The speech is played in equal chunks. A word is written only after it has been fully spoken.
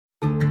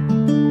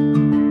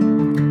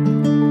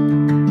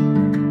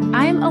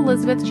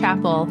Elizabeth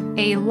Chappell,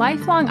 a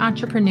lifelong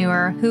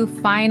entrepreneur who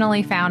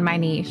finally found my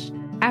niche.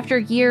 After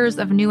years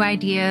of new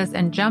ideas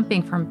and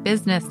jumping from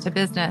business to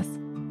business,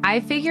 I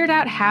figured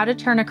out how to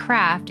turn a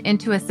craft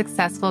into a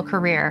successful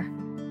career.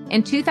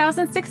 In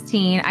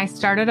 2016, I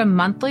started a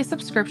monthly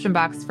subscription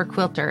box for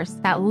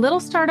quilters. That little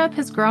startup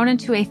has grown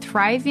into a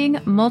thriving,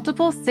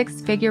 multiple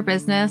six-figure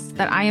business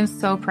that I am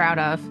so proud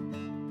of.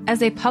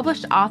 As a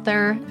published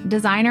author,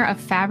 designer of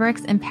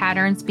fabrics and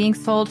patterns being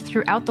sold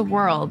throughout the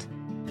world,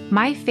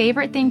 my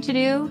favorite thing to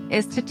do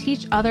is to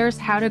teach others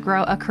how to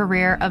grow a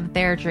career of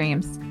their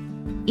dreams.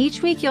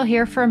 Each week, you'll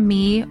hear from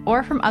me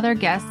or from other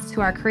guests who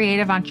are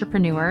creative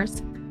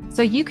entrepreneurs,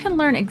 so you can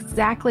learn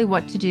exactly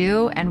what to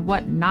do and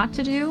what not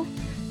to do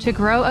to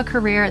grow a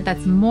career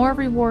that's more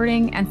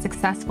rewarding and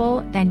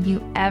successful than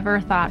you ever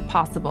thought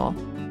possible.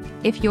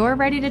 If you're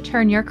ready to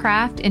turn your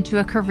craft into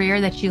a career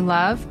that you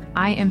love,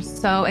 I am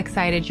so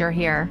excited you're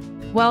here.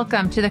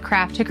 Welcome to the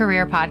Craft to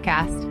Career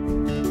podcast.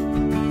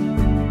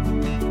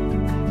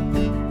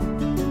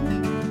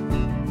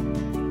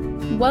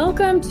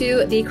 Welcome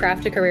to the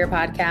Craft to Career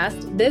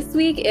podcast. This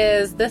week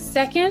is the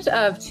second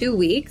of 2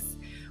 weeks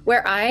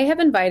where I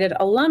have invited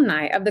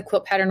alumni of the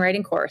quilt pattern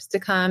writing course to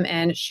come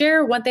and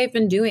share what they've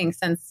been doing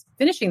since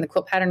finishing the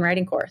quilt pattern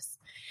writing course.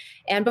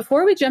 And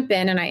before we jump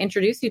in and I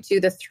introduce you to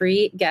the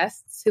 3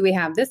 guests who we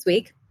have this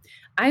week,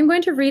 I'm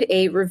going to read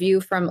a review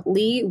from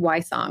Lee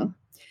Wysong.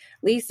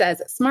 Lee says,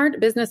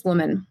 "Smart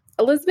businesswoman.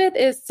 Elizabeth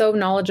is so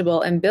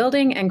knowledgeable in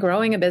building and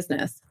growing a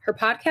business. Her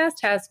podcast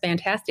has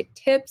fantastic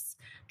tips,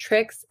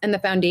 tricks, and the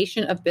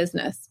foundation of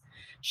business.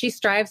 She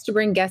strives to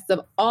bring guests of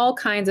all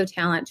kinds of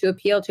talent to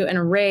appeal to an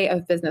array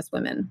of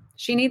businesswomen.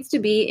 She needs to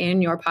be in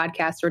your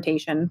podcast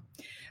rotation."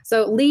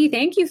 So Lee,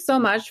 thank you so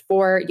much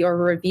for your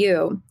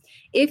review.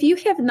 If you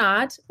have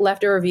not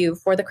left a review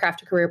for the Craft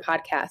to Career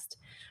podcast,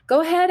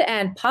 go ahead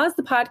and pause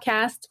the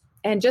podcast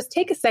and just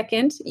take a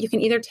second. You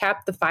can either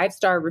tap the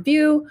 5-star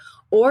review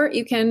or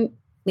you can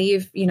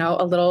leave,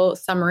 a little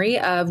summary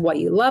of what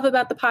you love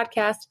about the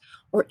podcast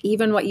or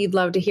even what you'd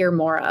love to hear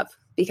more of,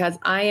 because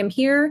I am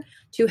here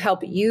to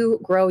help you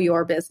grow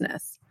your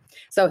business.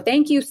 So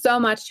thank you so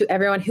much to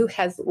everyone who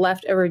has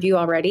left a review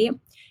already.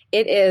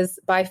 It is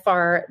by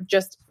far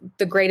just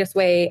the greatest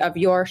way of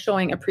your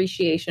showing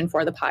appreciation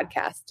for the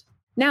podcast.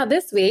 Now,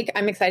 this week,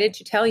 I'm excited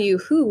to tell you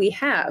who we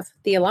have,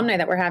 the alumni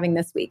that we're having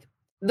this week.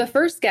 The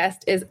first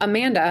guest is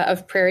Amanda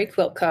of Prairie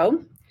Quilt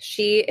Co.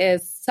 She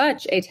is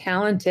such a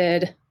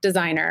talented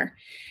designer.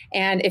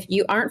 And if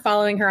you aren't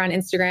following her on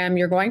Instagram,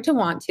 you're going to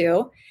want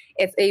to.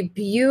 It's a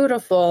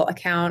beautiful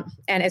account,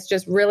 and it's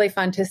just really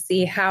fun to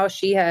see how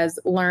she has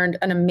learned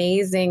an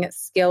amazing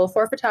skill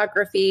for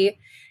photography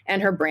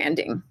and her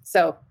branding.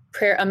 So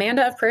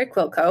Amanda of Prairie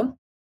Quilt Co.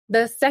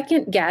 The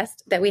second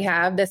guest that we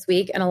have this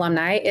week, an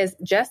alumni, is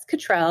Jess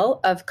Cottrell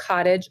of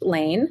Cottage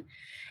Lane.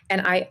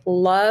 And I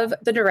love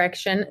the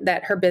direction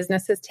that her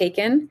business has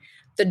taken,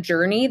 the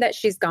journey that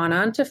she's gone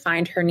on to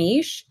find her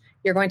niche.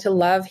 You're going to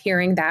love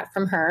hearing that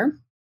from her.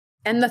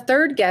 And the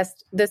third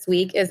guest this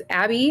week is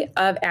Abby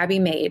of Abby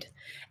Made.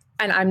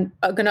 And I'm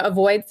going to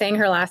avoid saying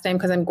her last name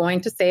because I'm going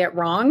to say it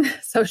wrong.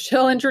 So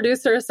she'll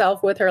introduce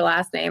herself with her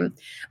last name.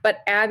 But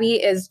Abby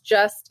is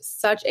just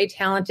such a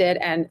talented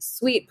and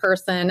sweet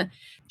person.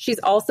 She's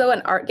also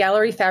an art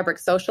gallery fabric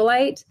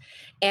socialite.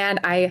 And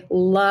I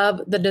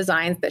love the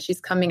designs that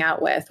she's coming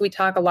out with. We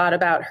talk a lot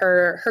about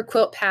her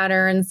quilt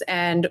patterns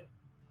and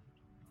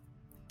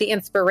the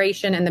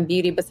inspiration and the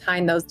beauty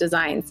behind those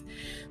designs.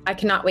 I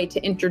cannot wait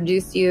to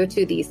introduce you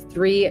to these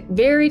 3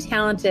 very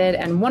talented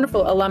and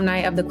wonderful alumni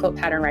of the quilt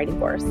pattern writing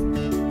course.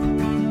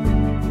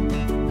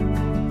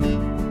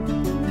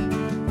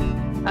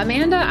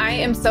 Amanda, I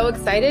am so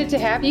excited to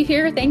have you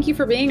here. Thank you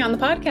for being on the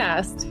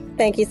podcast.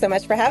 Thank you so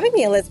much for having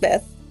me,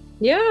 Elizabeth.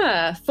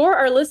 Yeah. For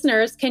our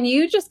listeners, can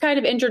you just kind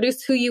of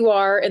introduce who you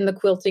are in the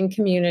quilting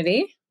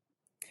community?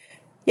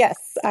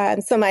 Yes.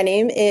 So my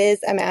name is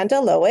Amanda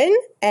Lowen,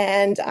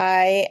 and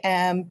I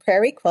am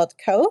Prairie Quilt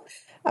Co.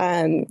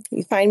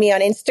 You find me on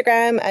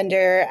Instagram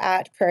under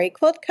 @Prairie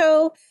Quilt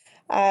Co.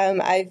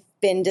 I've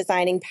been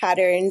designing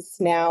patterns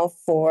now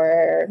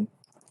for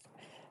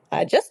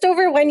just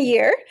over 1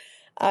 year.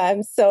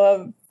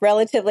 So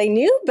relatively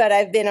new, but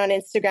I've been on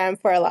Instagram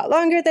for a lot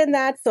longer than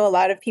that. So a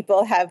lot of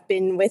people have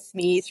been with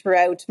me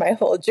throughout my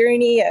whole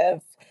journey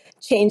of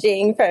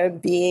changing from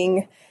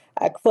being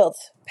a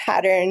quilt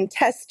pattern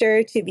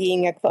tester to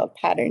being a quilt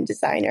pattern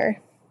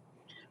designer.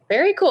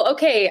 Very cool.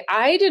 Okay.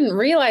 I didn't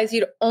realize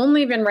you'd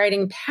only been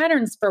writing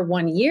patterns for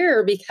 1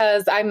 year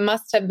because I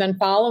must have been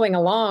following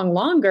along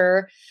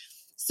longer.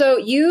 So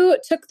you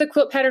took the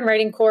quilt pattern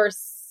writing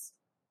course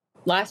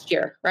last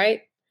year,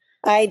 right?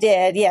 I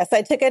did. Yes.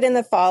 I took it in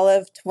the fall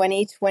of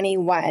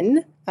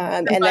 2021.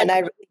 And then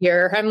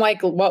I'm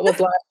like, what was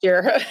last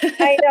year?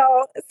 I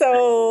know.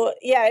 So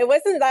yeah, it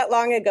wasn't that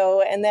long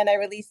ago. And then I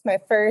released my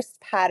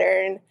first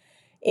pattern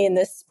in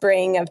the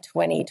spring of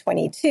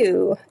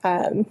 2022.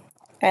 And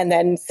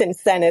then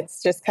since then,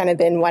 it's just kind of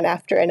been one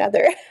after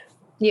another.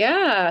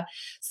 Yeah.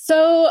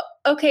 So,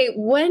 okay.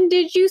 When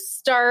did you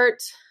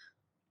start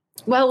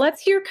Well,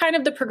 let's hear kind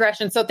of the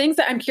progression. So things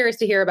that I'm curious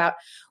to hear about.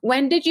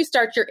 When did you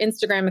start your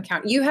Instagram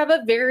account? You have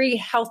a very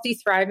healthy,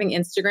 thriving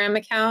Instagram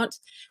account,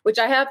 which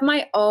I have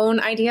my own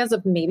ideas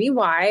of maybe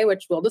why,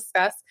 which we'll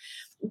discuss.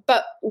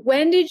 But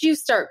when did you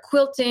start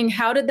quilting?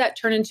 How did that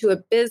turn into a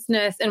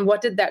business? And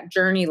what did that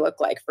journey look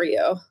like for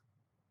you?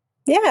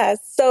 Yeah,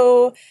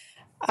 so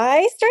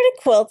I started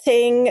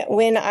quilting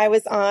when I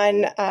was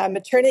on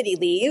maternity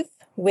leave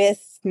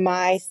with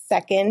my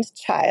second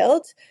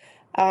child.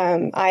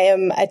 I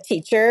am a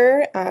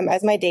teacher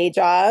as my day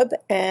job,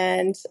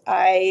 and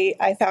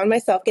I found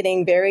myself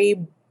getting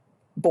very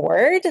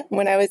bored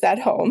when I was at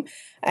home.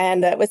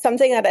 And that was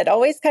something that I'd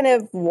always kind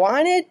of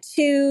wanted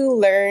to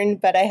learn,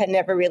 but I had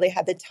never really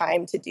had the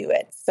time to do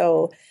it.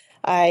 So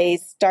I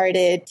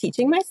started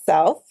teaching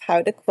myself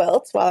how to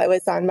quilt while I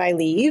was on my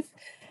leave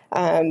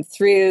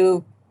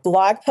through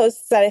blog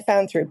posts that I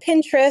found through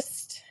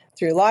Pinterest,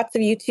 through lots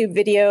of YouTube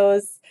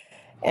videos.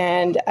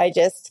 And I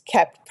just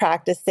kept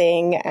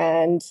practicing,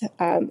 and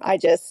I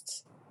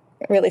just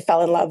really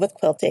fell in love with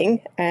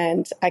quilting,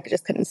 and I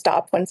just couldn't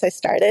stop once I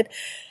started.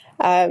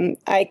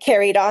 I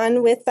carried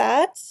on with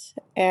that.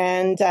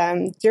 And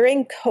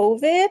during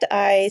COVID,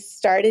 I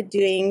started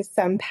doing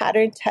some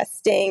pattern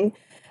testing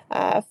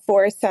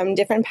for some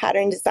different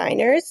pattern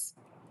designers.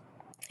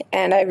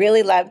 And I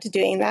really loved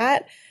doing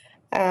that.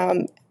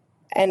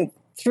 And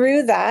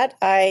through that,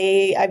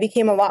 I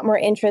became a lot more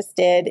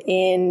interested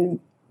in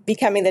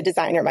becoming the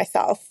designer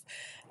myself.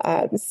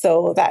 And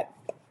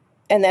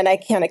then I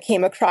kind of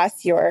came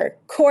across your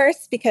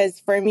course because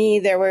for me,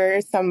 there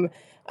were some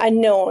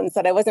unknowns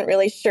that I wasn't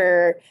really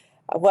sure.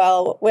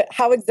 Well,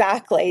 how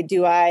exactly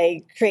do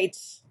I create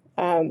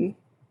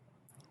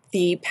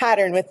the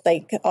pattern with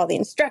like all the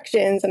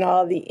instructions and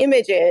all the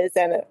images?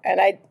 And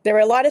there were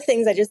a lot of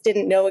things I just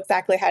didn't know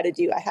exactly how to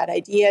do. I had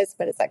ideas,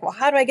 but it's like, well,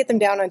 how do I get them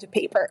down onto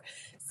paper?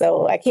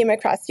 So I came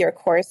across your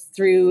course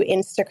through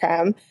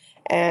Instagram,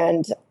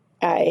 and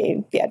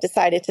I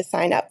decided to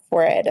sign up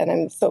for it. And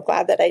I'm so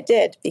glad that I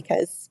did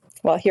because,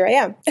 well, here I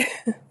am.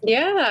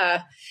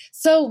 Yeah.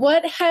 So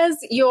what has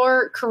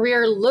your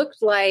career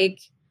looked like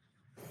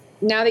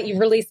now that you've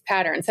released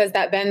patterns? Has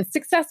that been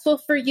successful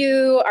for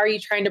you? Are you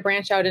trying to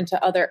branch out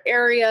into other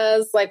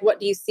areas? Like, what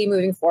do you see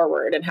moving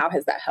forward, and how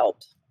has that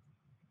helped?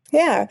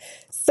 Yeah.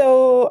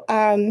 So,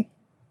 I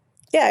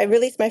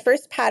released my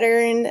first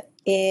pattern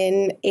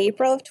in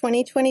April of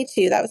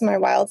 2022. That was my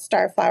wild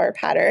starflower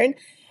pattern.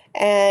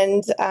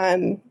 And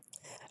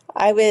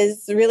I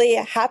was really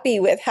happy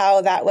with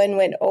how that one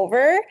went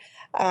over.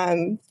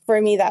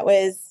 For me, that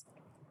was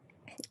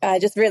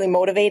just really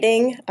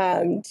motivating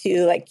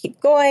to like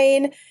keep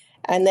going.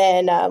 And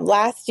then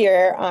last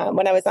year,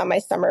 when I was on my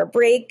summer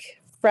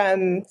break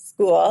from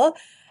school,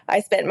 I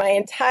spent my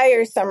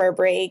entire summer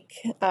break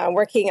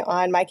working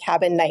on my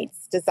cabin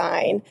nights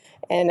design.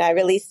 And I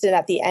released it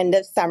at the end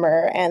of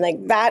summer. And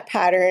like that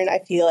pattern, I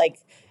feel like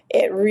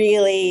it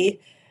really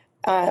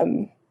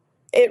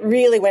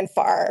went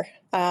far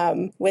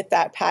with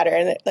that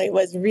pattern. It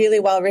was really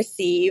well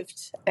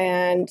received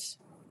and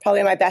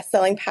probably my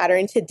best-selling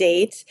pattern to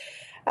date.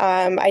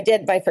 I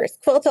did my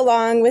first quilt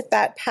along with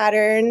that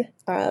pattern.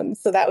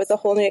 So that was a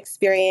whole new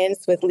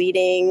experience with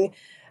leading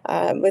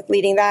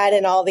that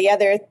and all the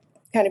other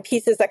kind of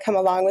pieces that come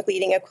along with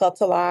leading a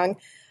quilt along.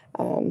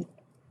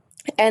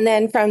 And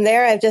then from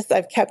there,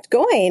 I've kept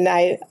going.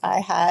 I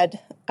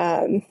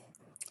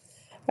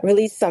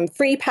released some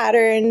free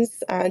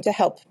patterns to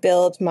help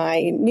build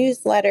my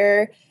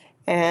newsletter.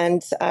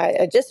 And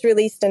I just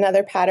released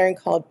another pattern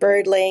called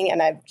Birdling,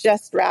 and I've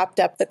just wrapped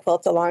up the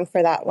quilt along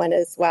for that one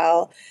as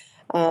well.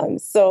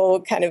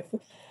 So kind of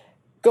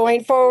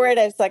going forward,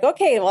 I was like,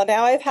 okay, well,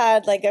 now I've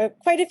had like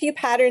quite a few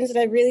patterns that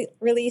I've really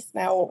released.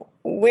 Now,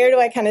 where do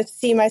I kind of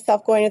see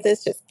myself going with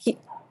this? Just keep,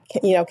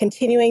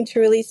 continuing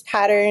to release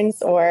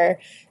patterns or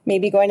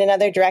maybe going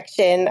another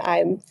direction.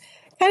 I'm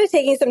kind of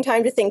taking some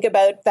time to think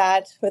about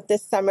that with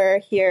this summer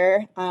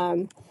here.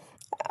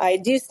 I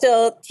do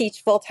still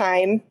teach full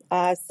time,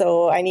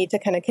 so I need to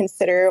kind of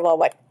consider, well,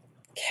 what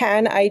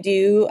can I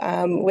do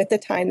with the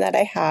time that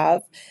I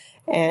have,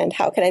 and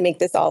how can I make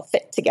this all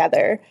fit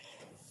together?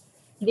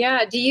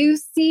 Yeah. Do you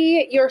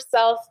see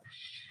yourself?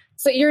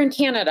 So you're in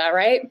Canada,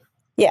 right?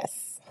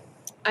 Yes.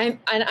 And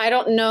I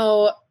don't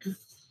know,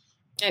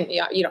 and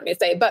yeah, you don't need to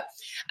say, but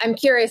I'm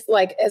curious,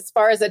 like, as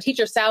far as a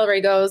teacher's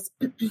salary goes,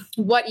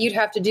 what you'd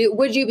have to do.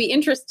 Would you be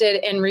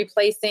interested in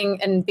replacing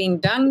and being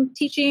done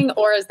teaching?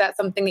 Or is that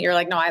something that you're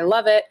like, no, I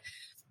love it,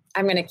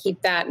 I'm going to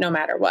keep that no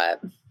matter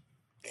what?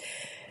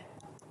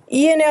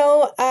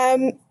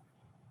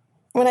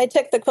 When I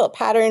took the quilt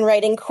pattern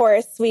writing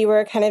course, we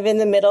were kind of in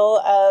the middle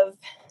of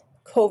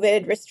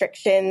COVID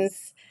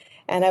restrictions,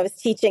 and I was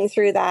teaching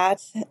through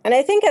that. And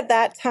I think at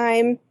that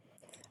time,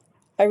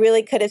 I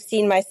really could have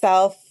seen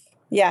myself,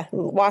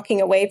 walking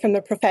away from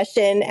the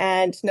profession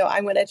and no,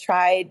 I'm going to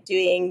try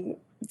doing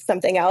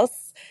something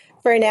else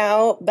for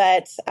now.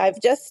 But I've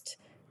just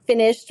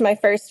finished my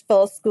first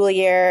full school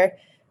year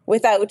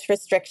without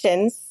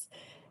restrictions.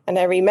 And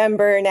I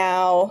remember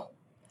now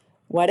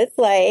what it's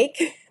like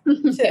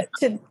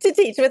to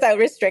teach without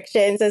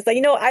restrictions. It's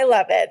like, I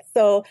love it.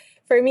 So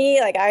for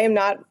me, like, I am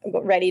not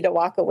ready to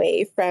walk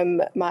away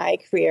from my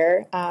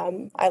career.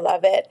 I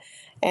love it.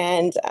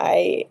 And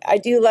I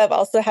do love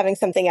also having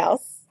something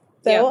else,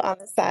 though, on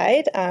the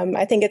side.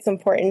 I think it's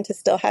important to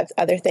still have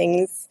other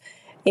things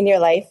in your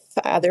life,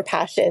 other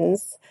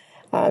passions.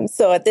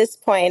 So at this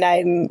point,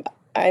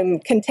 I'm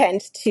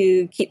content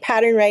to keep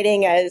pattern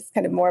writing as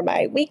kind of more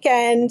my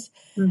weekend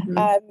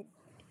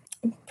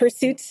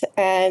pursuit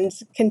and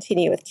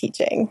continue with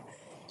teaching.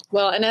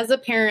 Well, and as a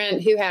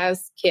parent who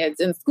has kids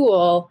in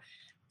school,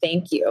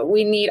 thank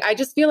you. I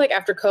just feel like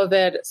after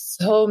COVID,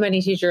 so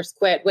many teachers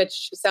quit,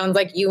 which sounds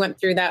like you went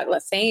through that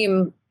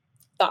same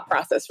thought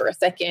process for a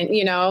second,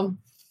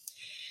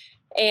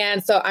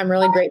 And so I'm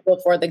really grateful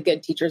for the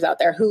good teachers out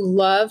there who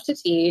love to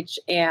teach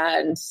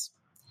and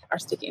are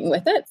sticking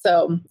with it.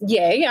 So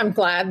yay, I'm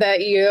glad that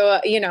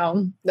it'd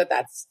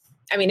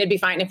be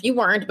fine if you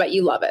weren't, but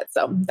you love it.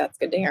 So that's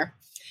good to hear.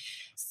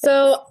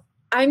 So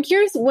I'm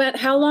curious,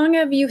 how long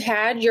have you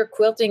had your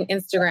quilting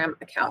Instagram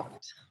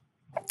account?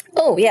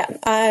 Oh, yeah.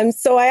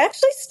 So I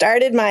actually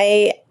started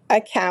my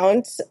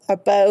account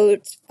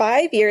about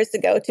 5 years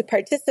ago to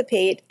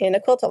participate in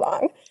a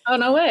quilt-along. Oh,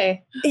 no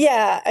way.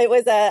 Yeah, it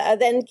was a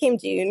Then Came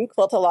June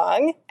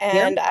quilt-along,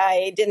 and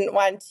I didn't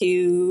want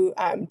to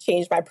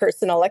change my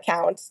personal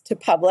account to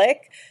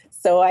public.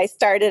 So I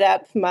started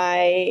up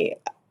my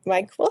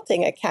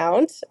quilting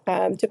account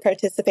to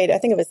participate. I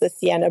think it was the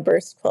Sienna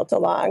Burst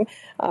quilt-along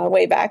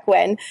way back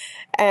when.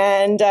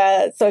 And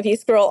so if you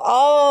scroll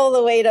all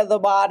the way to the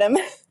bottom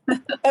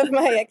of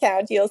my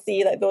account, you'll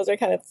see that those are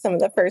kind of some of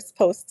the first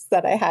posts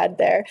that I had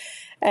there.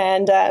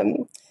 And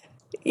then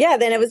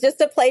it was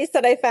just a place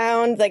that I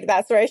found, like,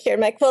 that's where I shared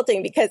my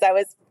quilting, because I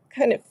was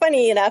kind of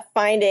funny enough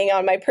finding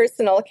on my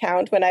personal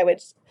account when I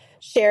would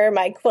share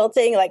my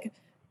quilting, like,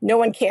 no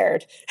one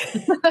cared.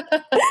 So,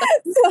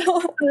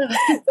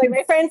 like,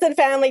 my friends and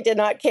family did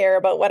not care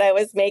about what I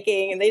was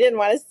making, and they didn't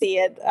want to see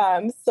it.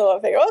 So I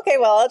figured, okay,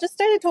 well, I'll just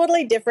start a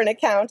totally different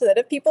account that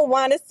if people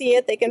want to see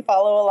it, they can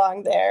follow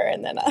along there.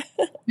 And then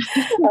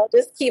I'll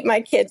just keep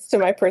my kids to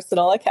my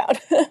personal account.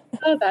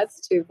 Oh, that's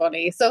too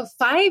funny. So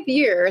 5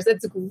 years,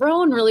 it's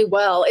grown really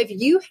well. If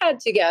you had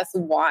to guess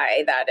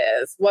why that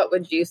is, what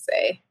would you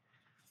say?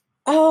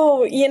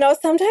 Oh,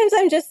 sometimes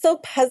I'm just so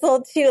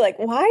puzzled too. Like,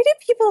 why do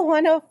people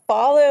want to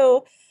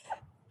follow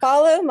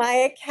my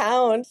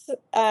account?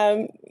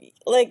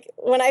 Like,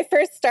 when I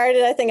first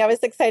started, I think I was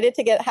excited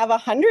to have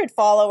 100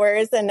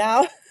 followers, and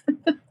now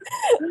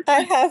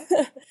I have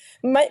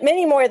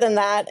many more than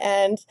that.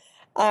 And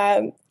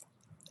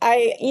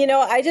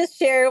I just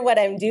share what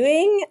I'm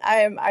doing.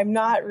 I'm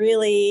not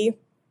really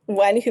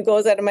one who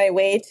goes out of my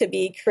way to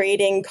be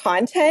creating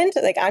content.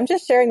 Like, I'm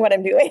just sharing what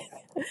I'm doing.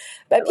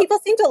 But people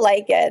seem to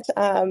like it.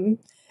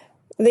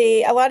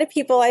 A lot of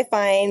people, I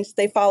find,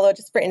 they follow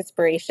just for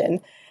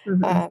inspiration.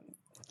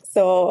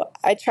 So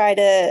I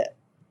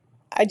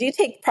do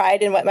take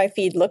pride in what my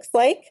feed looks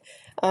like,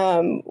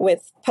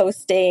 with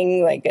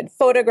posting like good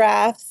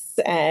photographs,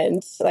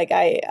 and like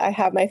I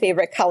have my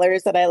favorite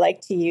colors that I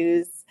like to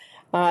use.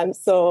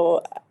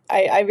 So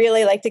I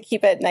really like to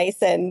keep it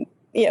nice and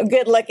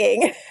good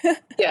looking.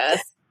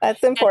 Yes,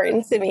 that's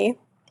important to me.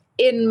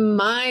 In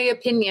my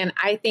opinion,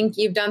 I think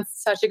you've done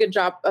such a good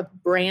job of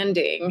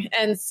branding.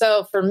 And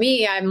so for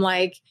me, I'm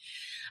like,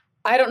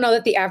 I don't know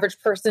that the average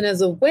person is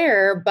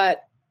aware,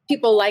 but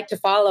people like to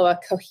follow a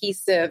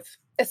cohesive,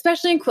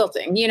 especially in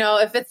quilting.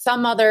 If it's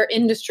some other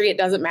industry, it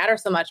doesn't matter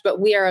so much, but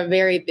we are a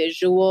very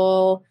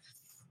visual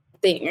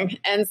thing.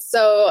 And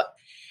so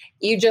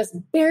you just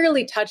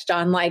barely touched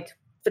on like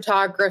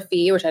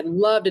photography, which I'd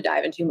love to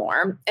dive into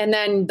more, and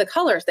then the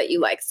colors that you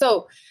like.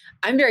 So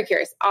I'm very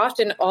curious.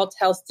 Often I'll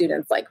tell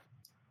students, like,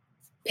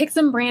 pick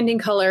some branding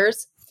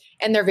colors,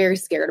 and they're very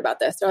scared about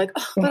this. They're like,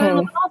 oh, but I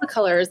love all the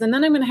colors, and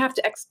then I'm going to have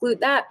to exclude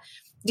that.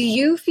 Do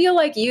you feel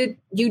like you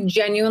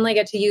genuinely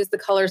get to use the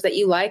colors that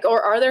you like,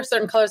 or are there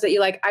certain colors that you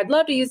like? I'd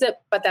love to use it,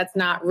 but that's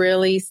not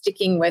really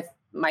sticking with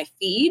my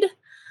feed.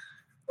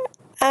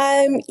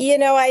 I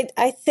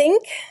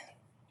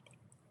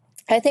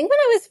think when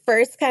I was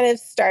first kind of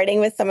starting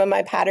with some of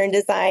my pattern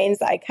designs,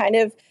 I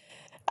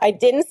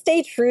didn't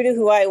stay true to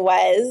who I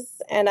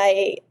was, and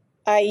I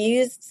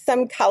used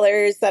some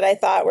colors that I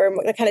thought were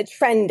kind of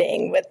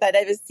trending, with that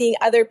I was seeing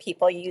other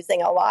people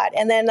using a lot.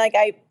 And then like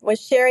I was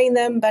sharing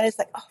them, but it's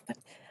like, oh, but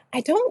I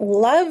don't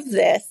love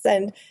this,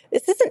 and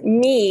this isn't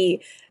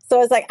me. So I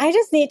was like, I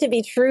just need to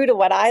be true to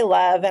what I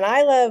love. And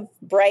I love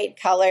bright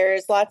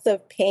colors, lots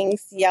of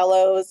pinks,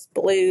 yellows,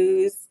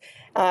 blues.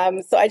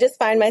 So I just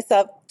find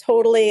myself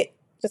totally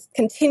just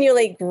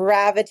continually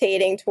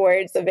gravitating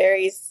towards a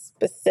very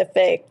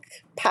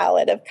specific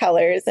palette of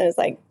colors. And it's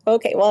like,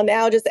 okay, well,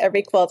 now just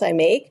every quilt I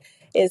make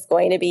is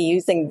going to be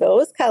using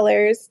those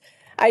colors.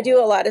 I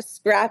do a lot of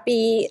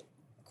scrappy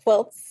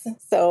quilts.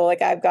 So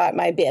like I've got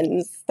my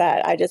bins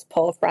that I just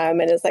pull from,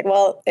 and it's like,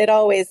 well, it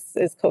always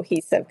is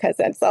cohesive because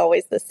it's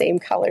always the same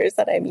colors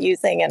that I'm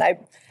using. And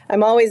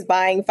I'm always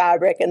buying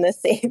fabric in the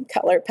same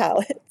color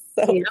palette.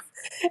 So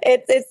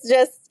it's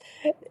just,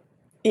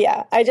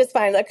 Yeah, I just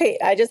find, okay,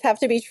 I just have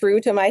to be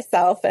true to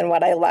myself and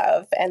what I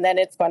love, and then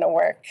it's going to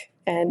work.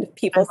 And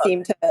people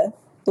seem to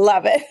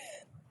love it.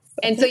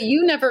 And so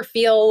you never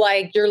feel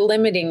like you're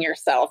limiting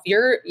yourself.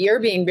 You're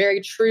being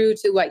very true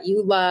to what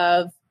you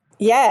love.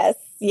 Yes,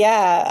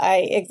 yeah,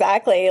 I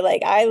exactly.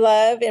 Like I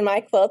love in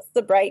my quilts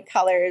the bright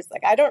colors.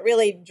 Like I don't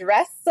really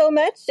dress so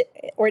much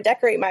or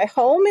decorate my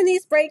home in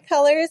these bright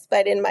colors,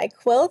 but in my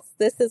quilts,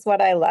 this is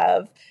what I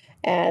love.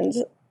 And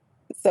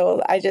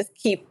so I just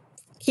keep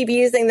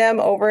using them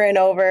over and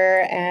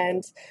over,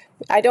 and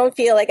I don't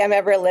feel like I'm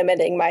ever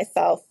limiting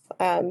myself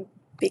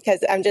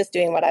because I'm just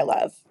doing what I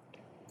love.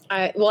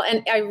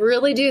 And I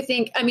really do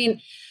think, I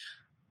mean,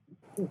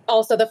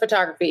 also the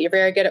photography, you're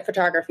very good at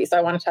photography. So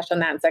I want to touch on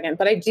that in a second,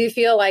 but I do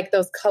feel like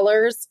those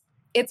colors,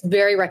 it's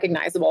very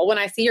recognizable. When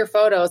I see your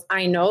photos,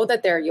 I know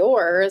that they're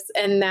yours,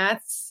 and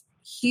that's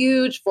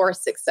huge for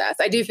success.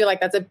 I do feel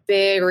like that's a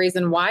big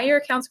reason why your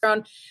account's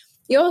grown.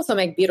 You also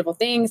make beautiful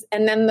things,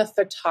 and then the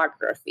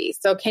photography.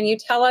 So can you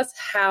tell us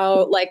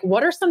how, like,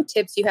 what are some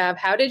tips you have?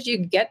 How did you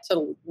get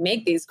to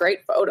make these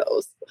great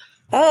photos?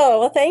 Oh,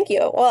 well, thank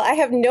you. Well, I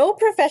have no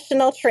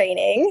professional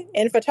training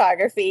in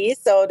photography,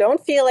 so don't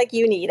feel like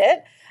you need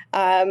it.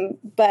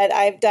 But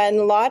I've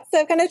done lots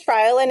of kind of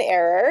trial and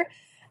error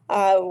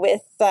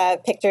with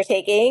picture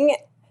taking.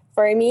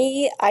 For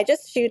me, I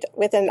just shoot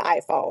with an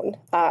iPhone.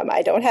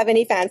 I don't have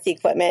any fancy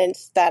equipment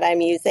that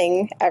I'm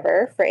using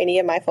ever for any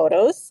of my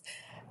photos.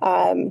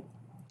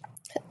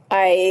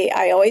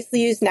 I always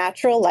use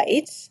natural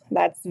light.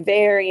 That's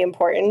very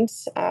important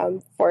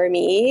for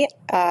me.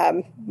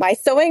 My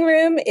sewing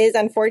room is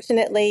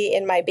unfortunately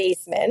in my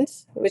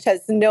basement, which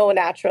has no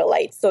natural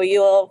light. So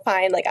you'll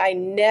find like I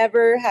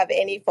never have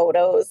any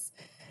photos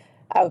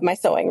of my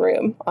sewing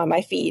room on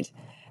my feed.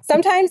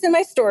 Sometimes in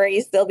my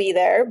stories they'll be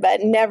there,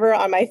 but never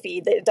on my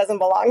feed. It doesn't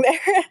belong there.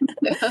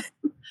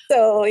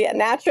 So yeah,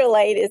 natural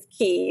light is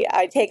key.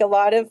 I take a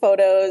lot of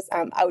photos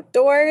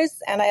outdoors,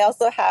 and I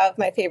also have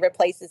my favorite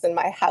places in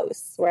my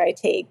house where I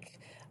take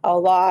a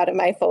lot of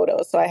my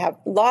photos. So I have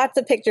lots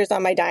of pictures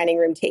on my dining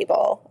room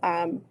table.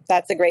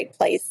 That's a great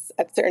place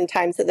at certain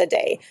times of the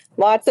day.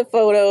 Lots of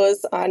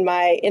photos in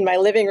my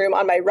living room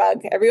on my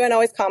rug. Everyone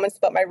always comments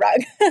about my rug.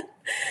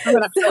 I'm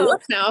gonna have to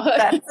look now.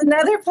 That's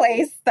another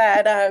place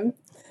that's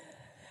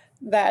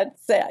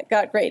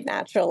got great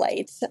natural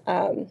light.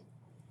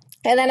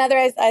 And then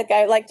otherwise,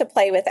 I like to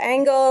play with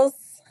angles,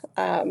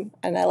 and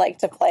I like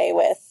to play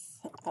with,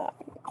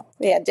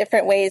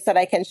 different ways that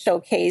I can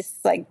showcase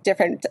like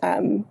different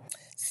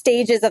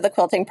stages of the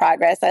quilting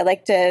progress. I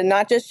like to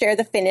not just share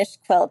the finished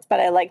quilt,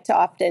 but I like to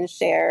often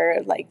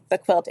share like the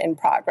quilt in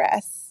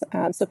progress,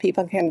 so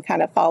people can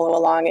kind of follow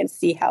along and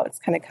see how it's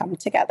kind of come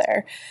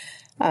together.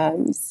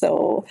 And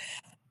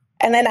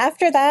then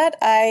after that,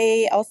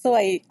 I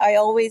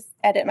always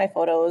edit my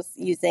photos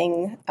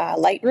using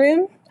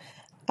Lightroom.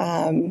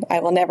 I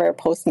will never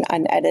post an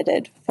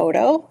unedited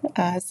photo.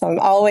 So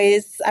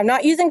I'm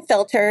not using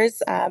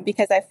filters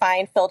because I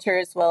find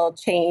filters will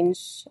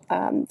change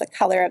the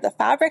color of the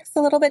fabrics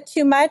a little bit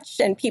too much,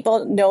 and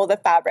people know the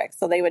fabric,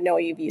 so they would know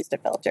you've used a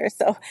filter.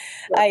 So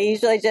I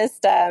usually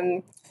just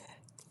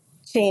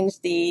change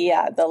the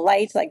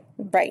light, like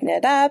brighten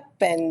it up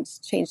and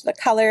change the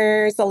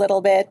colors a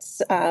little bit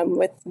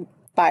with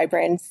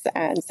vibrance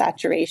and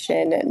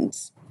saturation and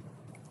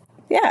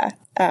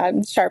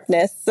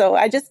sharpness. So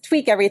I just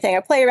tweak everything. I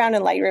play around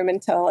in Lightroom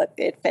until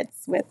it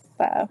fits with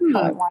how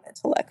I want it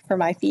to look for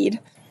my feed.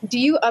 Do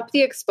you up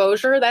the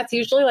exposure? That's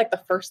usually like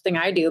the first thing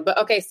I do. But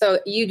okay, so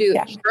you do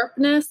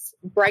sharpness,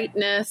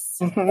 brightness.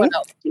 Mm-hmm. What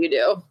else do you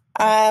do?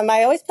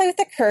 I always play with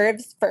the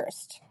curves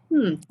first.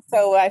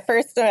 So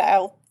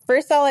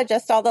I'll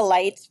adjust all the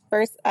light.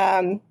 First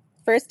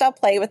I'll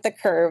play with the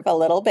curve a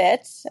little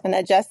bit and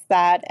adjust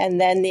that, and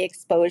then the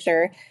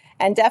exposure.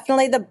 And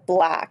definitely the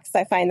blacks.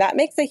 I find that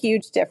makes a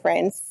huge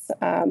difference.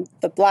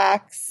 The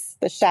blacks,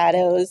 the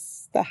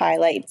shadows, the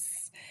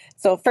highlights.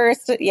 So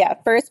first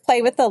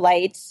play with the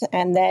light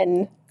and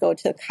then go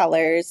to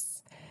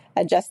colors,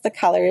 adjust the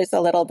colors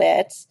a little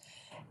bit.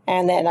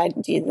 And then I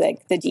do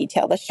the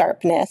detail, the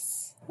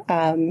sharpness.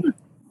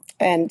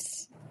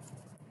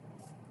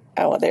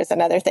 There's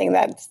another thing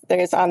that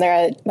there's on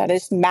there that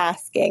is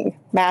masking.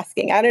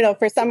 I don't know,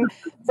 for some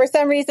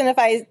reason, if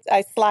I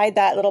slide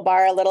that little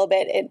bar a little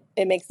bit,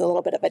 it makes a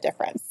little bit of a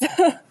difference.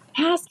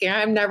 Masking,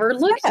 I've never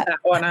looked at that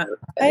one.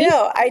 I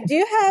know. I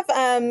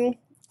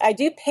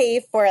do pay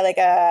for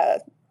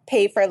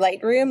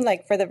Lightroom,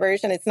 like for the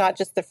version. It's not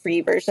just the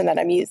free version that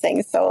I'm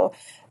using. So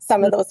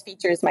some of those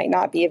features might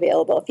not be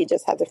available if you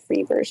just have the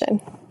free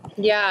version.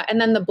 Yeah.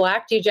 And then the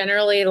black, do you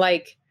generally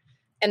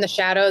and the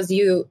shadows,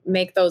 you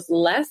make those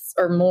less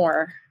or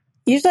more?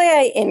 Usually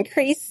I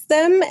increase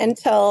them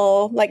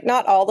until,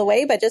 not all the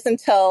way, but just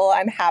until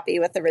I'm happy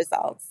with the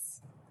results.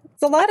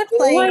 It's a lot of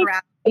playing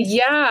around.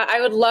 Yeah,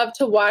 I would love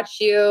to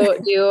watch you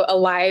do a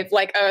live,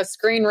 a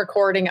screen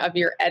recording of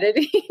your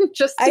editing.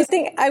 I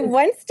think I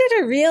once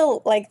did a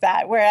reel like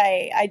that where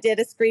I did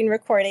a screen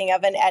recording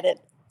of an edit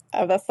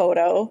of a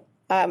photo.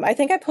 I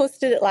think I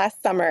posted it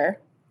last summer.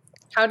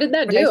 How did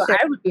that do?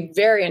 I would be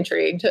very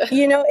intrigued.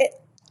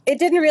 it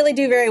didn't really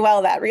do very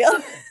well, that reel.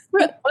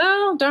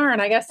 Well,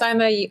 darn, I guess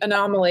I'm a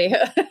anomaly.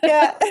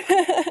 Yeah.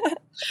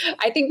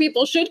 I think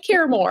people should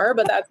care more,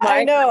 but that's I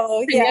my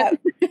know. opinion.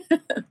 Yeah.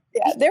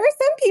 Yeah. There were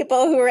some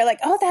people who were like,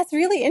 oh, that's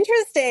really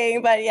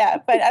interesting. But yeah,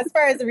 but as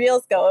far as the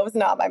reels go, it was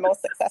not my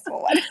most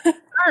successful one.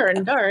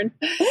 Darn.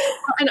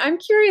 And I'm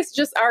curious,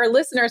 just our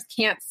listeners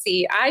can't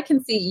see. I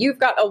can see you've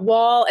got a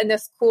wall and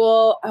this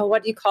cool,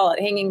 what do you call it,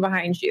 hanging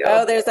behind you?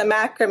 Oh, there's a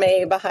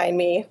macrame behind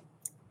me.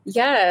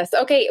 Yes.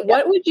 Okay. Yeah.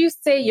 What would you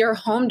say your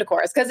home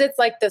decor is? Because it's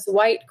like this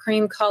white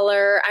cream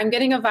color. I'm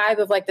getting a vibe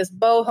of like this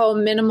boho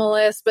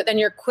minimalist, but then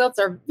your quilts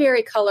are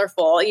very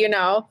colorful, you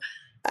know?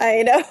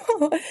 I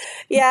know.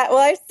 Yeah. Well,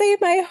 I'd say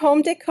my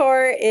home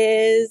decor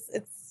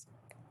it's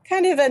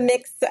kind of a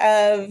mix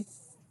of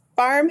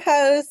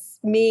farmhouse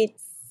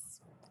meets,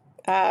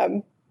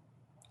 I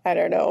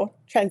don't know,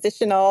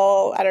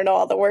 transitional, I don't know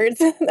all the words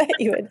that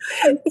you would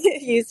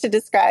use to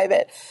describe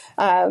it.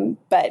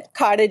 But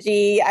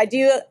cottagey, I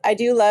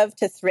do love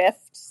to thrift.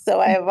 So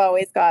I've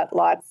always got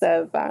lots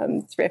of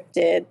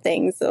thrifted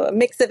things, so a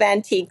mix of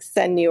antiques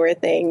and newer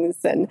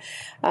things. And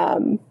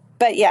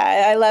but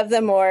yeah, I love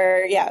the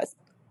more,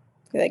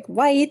 like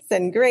whites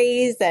and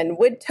grays and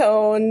wood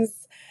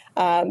tones.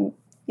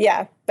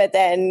 Yeah, but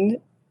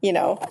then,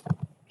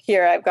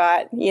 here I've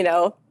got,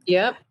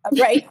 Yep. a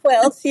bright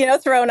quilt,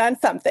 thrown on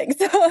something.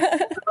 So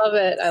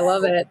I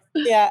love it.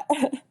 yeah.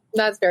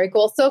 That's very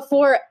cool. So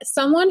for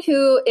someone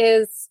who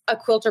is a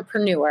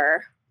quilterpreneur,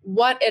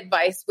 what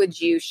advice would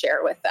you share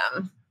with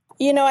them?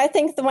 I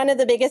think one of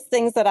the biggest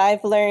things that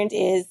I've learned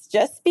is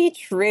just be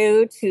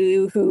true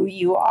to who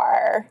you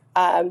are.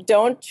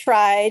 Don't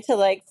try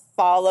to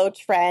follow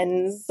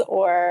trends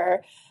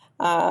or,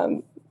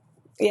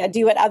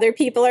 do what other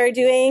people are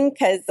doing.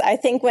 Because I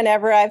think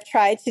whenever I've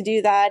tried to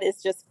do that,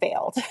 it's just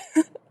failed.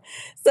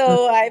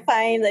 So I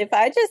find if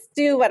I just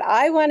do what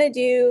I want to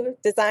do,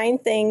 design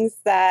things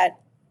that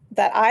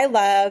I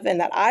love and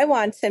that I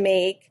want to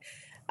make,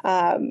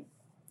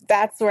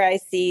 that's where I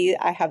see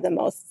I have the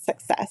most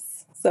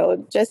success.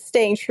 So just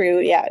staying true.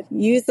 Yeah.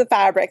 Use the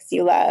fabrics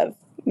you love,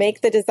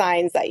 make the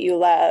designs that you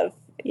love.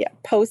 Yeah.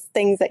 Post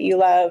things that you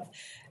love.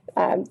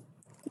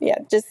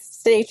 Just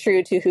stay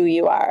true to who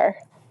you are.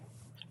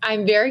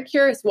 I'm very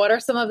curious. What are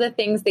some of the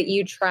things that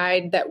you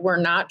tried that were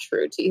not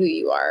true to who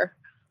you are?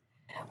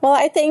 Well,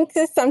 I think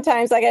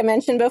sometimes, like I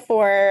mentioned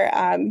before,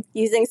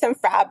 using some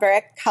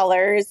fabric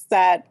colors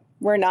that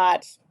were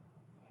not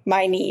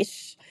my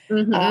niche.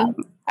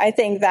 Mm-hmm. I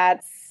think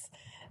that's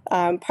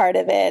part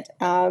of it.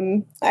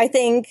 I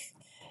think,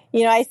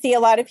 I see a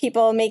lot of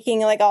people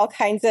making all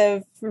kinds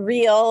of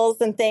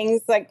reels and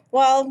things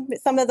well,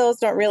 some of those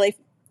don't really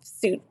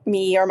suit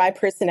me or my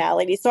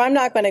personality. So I'm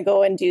not going to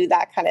go and do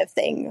that kind of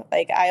thing.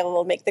 I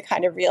will make the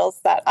kind of reels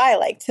that I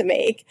like to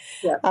make.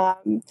 Yeah.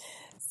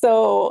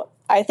 So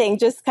I think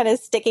just kind of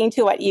sticking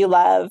to what you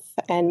love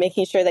and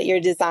making sure that your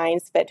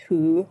designs fit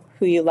who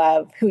you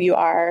love, who you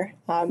are,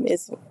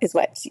 is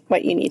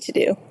what you need to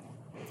do.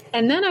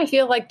 And then I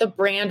feel like the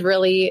brand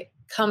really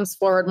comes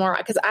forward more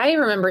because I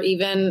remember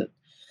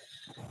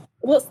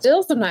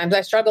still sometimes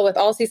I struggle with,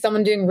 I'll see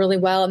someone doing really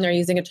well and they're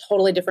using a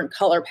totally different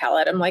color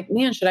palette. I'm like,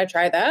 man, should I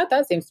try that?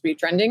 That seems to be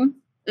trending.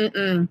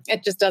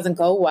 It just doesn't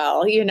go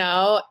well,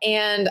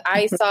 And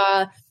I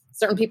saw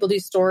certain people do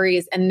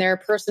stories and their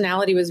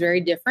personality was very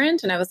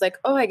different. And I was like,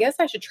 oh, I guess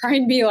I should try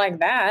and be like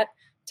that.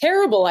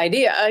 Terrible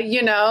idea,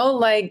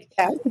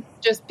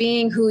 just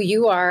being who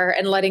you are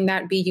and letting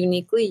that be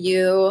uniquely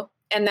you.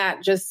 And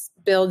that just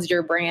builds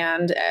your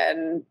brand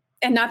and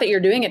not that you're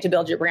doing it to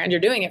build your brand,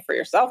 you're doing it for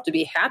yourself to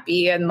be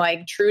happy and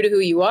true to who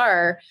you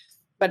are,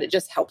 but it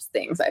just helps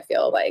things, I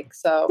feel like.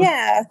 So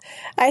yeah,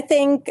 I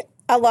think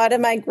a lot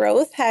of my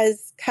growth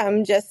has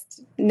come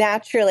just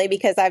naturally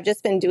because I've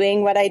just been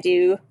doing what I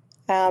do,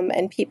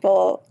 and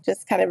people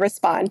just kind of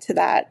respond to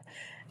that.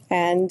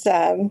 And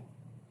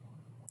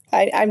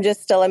I'm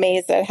just still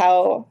amazed at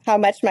how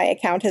much my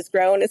account has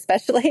grown,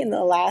 especially in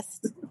the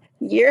last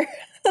year.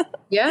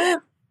 Yeah.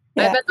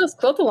 I bet those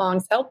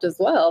quilt-alongs helped as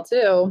well,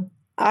 too.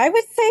 I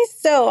would say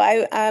so.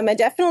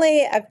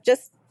 I've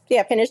just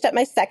finished up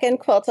my second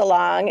quilt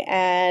along,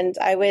 and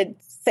I would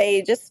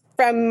say just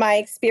from my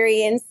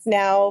experience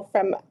now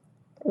from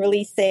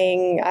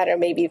releasing, I don't know,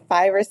 maybe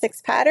 5 or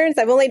 6 patterns.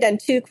 I've only done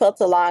 2 quilt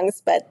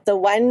alongs, but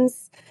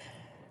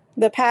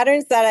the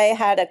patterns that I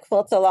had a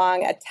quilt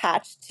along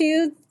attached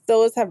to,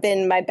 those have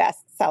been my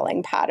best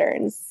selling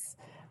patterns.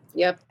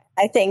 Yep.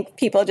 I think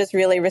people just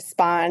really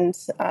respond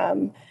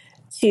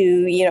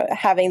to,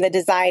 having the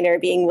designer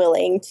being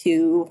willing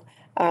to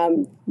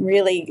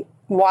really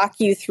walk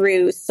you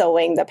through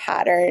sewing the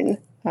pattern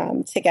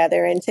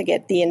together and to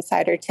get the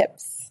insider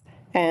tips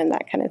and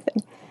that kind of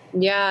thing.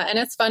 Yeah. And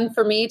it's fun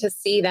for me to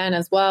see then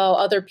as well,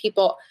 other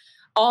people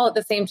all at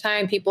the same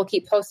time, people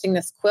keep posting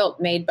this quilt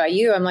made by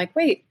you. I'm like,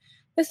 wait,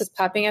 this is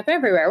popping up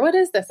everywhere. What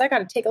is this? I got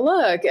to take a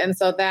look. And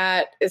so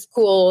that is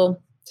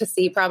cool to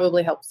see,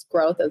 probably helps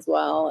growth as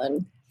well.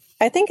 And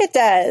I think it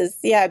does.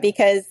 Yeah,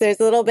 because there's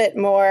a little bit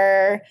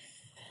more,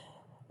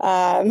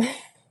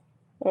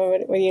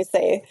 what do you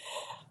say?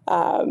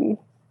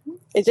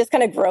 it just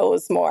kind of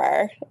grows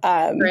more.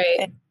 Right.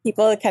 And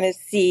people kind of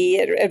see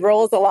it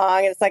rolls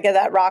along. It's like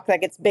that rock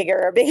that gets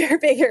bigger, bigger,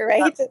 bigger,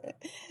 right?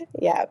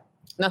 Yeah.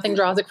 Nothing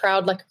draws a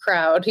crowd like a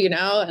crowd,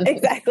 And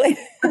Exactly.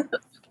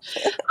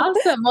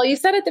 awesome. Well, you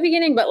said at the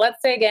beginning, but let's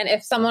say again,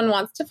 if someone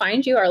wants to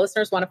find you, our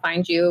listeners want to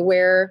find you,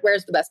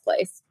 where's the best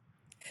place?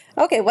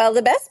 Okay, well,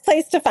 the best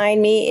place to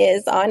find me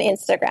is on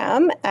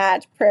Instagram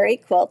at Prairie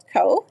Quilt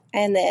Co.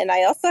 And then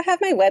I also have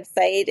my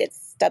website.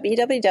 It's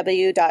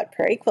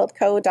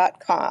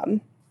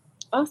www.prairiequiltco.com.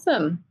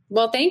 Awesome.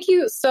 Well, thank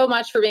you so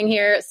much for being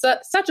here.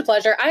 Such a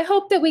pleasure. I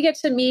hope that we get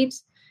to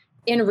meet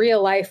in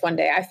real life one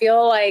day. I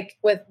feel like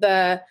with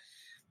the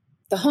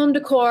home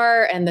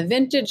decor and the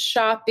vintage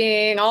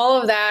shopping, all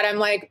of that, I'm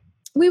like,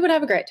 we would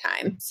have a great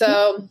time.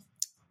 So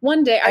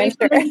one day, are you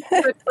coming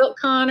to a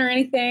QuiltCon or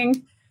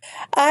anything?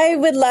 I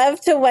would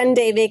love to one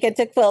day make it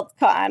to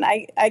QuiltCon.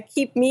 I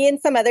keep me and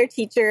some other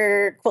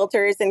teacher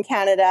quilters in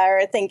Canada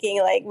are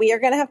thinking like we are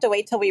going to have to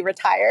wait till we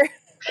retire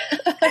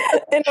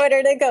in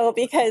order to go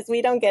because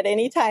we don't get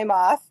any time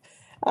off.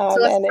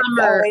 So and it's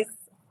always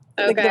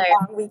the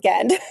long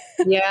weekend.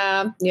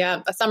 Yeah.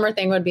 A summer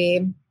thing would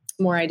be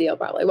more ideal,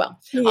 probably. Well,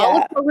 I'll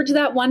look forward to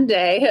that one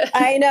day.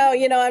 I know,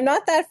 I'm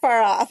not that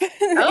far off.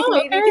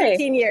 Oh, maybe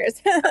 15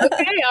 years.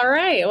 Okay, all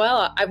right.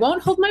 Well, I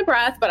won't hold my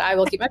breath, but I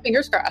will keep my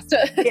fingers crossed.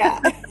 Yeah.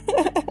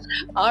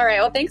 All right.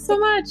 Well, thanks so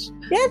much.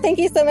 Yeah, thank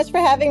you so much for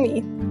having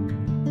me.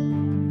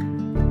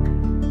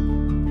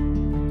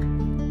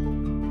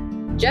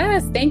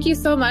 Jess, thank you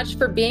so much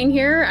for being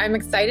here. I'm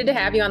excited to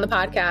have you on the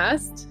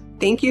podcast.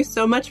 Thank you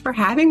so much for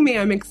having me.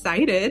 I'm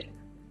excited.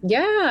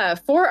 Yeah.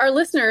 For our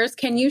listeners,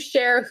 can you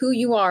share who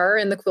you are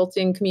in the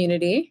quilting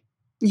community?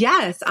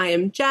 Yes, I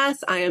am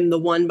Jess. I am the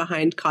one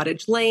behind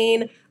Cottage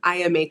Lane. I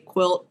am a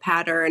quilt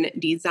pattern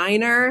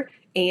designer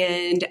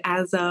and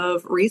as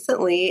of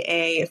recently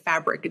a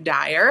fabric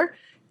dyer,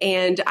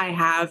 and I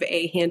have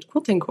a hand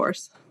quilting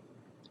course.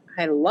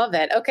 I love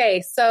it. Okay,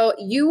 so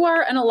you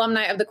are an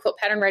alumni of the quilt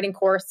pattern writing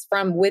course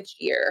from which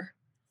year?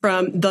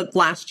 From the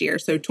last year,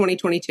 so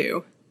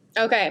 2022.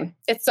 Okay,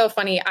 it's so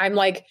funny. I'm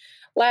like,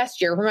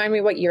 last year, remind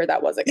me what year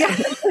that was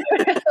again.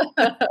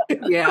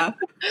 Yeah.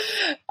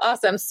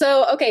 Awesome.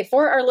 So, okay,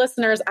 for our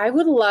listeners, I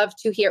would love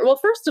to hear, well,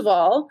 first of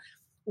all,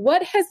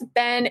 what has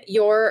been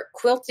your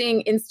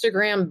quilting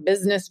Instagram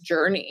business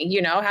journey?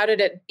 How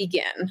did it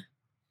begin?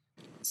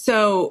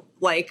 So,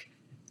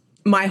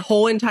 my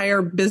whole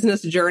entire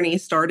business journey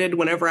started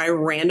whenever I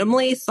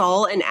randomly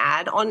saw an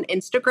ad on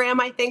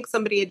Instagram. I think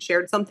somebody had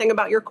shared something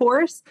about your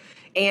course,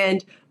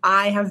 and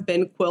I have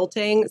been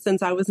quilting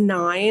since I was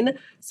 9.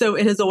 So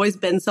it has always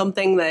been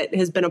something that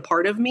has been a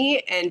part of me,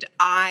 and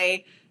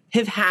I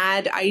have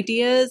had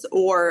ideas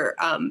or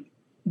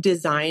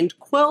designed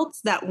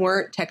quilts that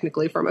weren't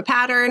technically from a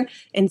pattern.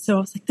 And so I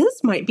was like,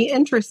 this might be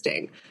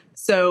interesting.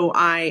 So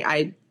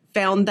I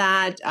found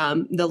that,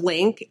 the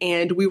link,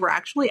 and we were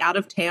actually out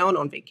of town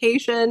on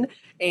vacation.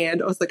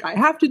 And I was like, I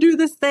have to do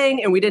this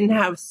thing. And we didn't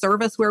have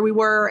service where we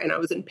were. And I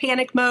was in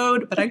panic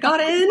mode, but I got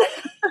in.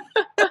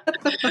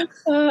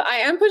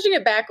 I am pushing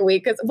it back a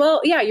week because,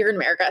 yeah, you're in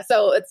America.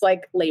 So it's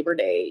like Labor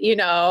Day,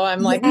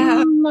 I'm like,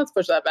 let's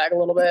push that back a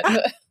little bit.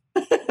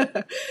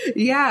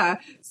 Yeah.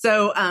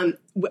 So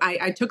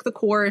I took the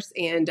course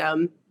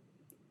and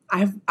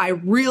I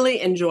really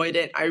enjoyed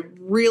it. I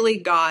really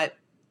got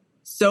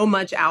so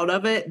much out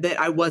of it that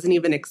I wasn't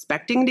even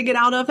expecting to get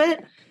out of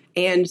it.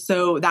 And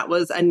so that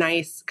was a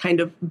nice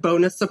kind of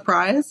bonus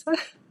surprise.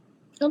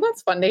 Oh,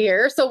 that's fun to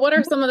hear. So what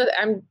are some of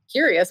I'm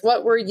curious,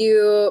 what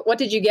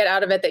did you get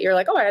out of it that you're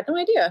like, oh, I had no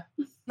idea?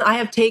 I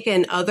have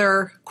taken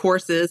other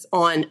courses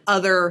on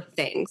other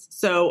things.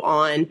 So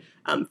on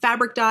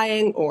fabric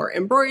dyeing or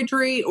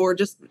embroidery or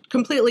just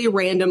completely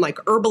random, like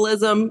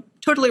herbalism,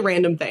 totally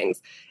random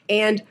things.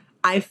 And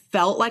I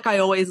felt like I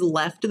always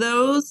left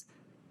those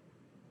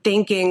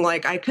thinking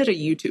like I could have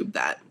YouTubed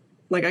that.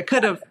 Like I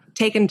could have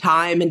taken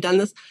time and done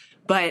this.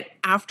 But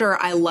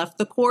after I left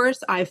the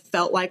course, I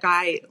felt like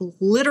I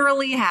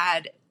literally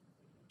had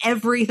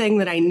everything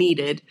that I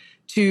needed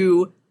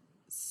to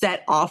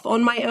set off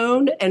on my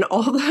own. And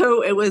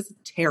although it was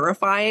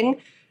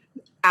terrifying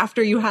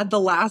after you had the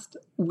last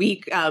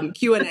week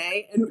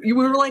Q&A and we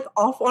were like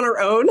off on our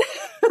own,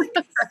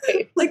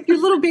 like your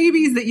little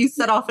babies that you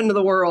set off into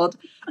the world,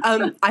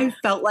 I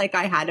felt like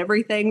I had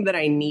everything that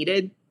I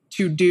needed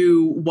to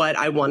do what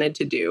I wanted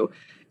to do.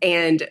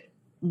 And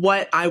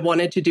what I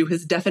wanted to do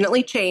has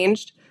definitely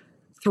changed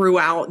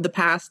throughout the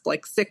past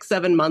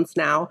 6-7 months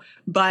now.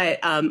 But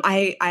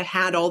I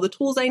had all the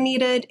tools I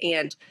needed,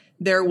 and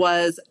there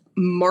was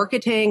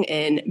marketing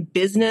and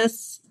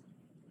business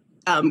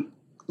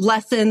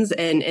lessons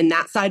and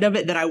that side of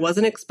it that I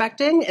wasn't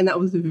expecting. And that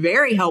was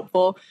very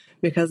helpful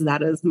because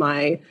that is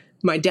my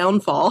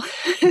downfall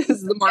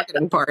is the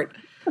marketing part.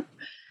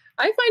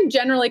 I find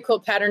generally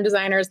quilt pattern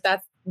designers,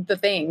 that's the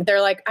thing.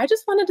 They're like, I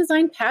just want to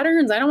design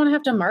patterns. I don't want to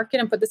have to market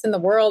and put this in the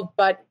world,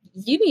 but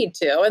you need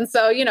to. And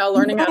so,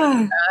 learning how to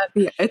do that.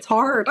 Yeah, it's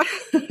hard.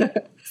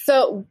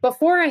 So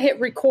before I hit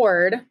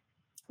record,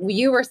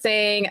 you were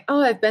saying,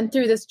 oh, I've been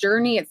through this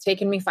journey. It's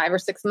taken me 5 or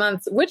 6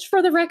 months, which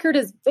for the record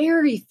is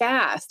very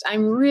fast.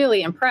 I'm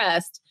really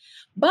impressed.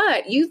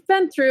 But you've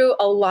been through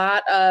a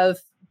lot of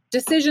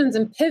decisions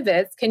and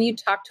pivots. Can you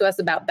talk to us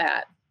about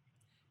that?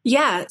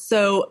 Yeah.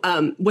 So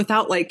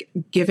without like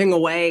giving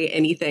away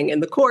anything in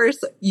the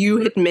course, you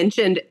had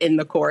mentioned in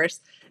the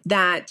course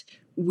that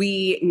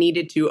we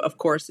needed to, of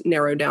course,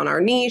 narrow down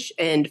our niche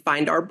and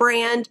find our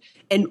brand.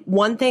 And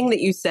one thing that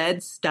you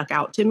said stuck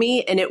out to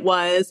me, and it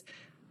was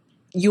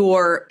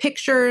your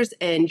pictures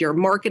and your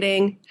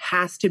marketing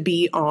has to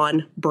be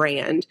on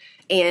brand.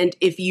 And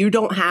if you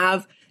don't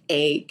have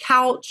a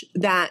couch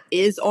that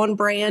is on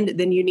brand,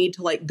 then you need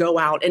to like go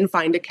out and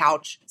find a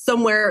couch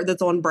somewhere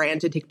that's on brand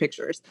to take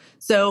pictures.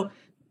 So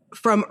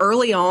from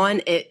early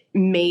on, it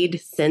made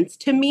sense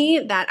to me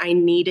that I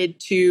needed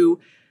to,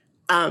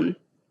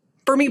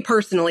 for me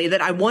personally,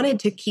 that I wanted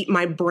to keep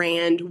my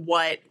brand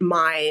what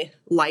my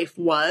life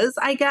was,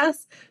 I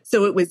guess.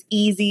 So it was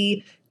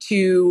easy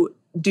to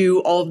do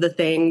all of the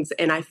things,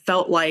 and I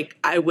felt like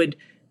I would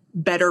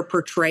better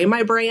portray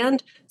my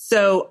brand.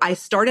 So I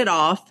started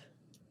off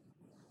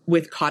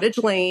with Cottage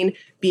Lane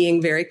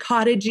being very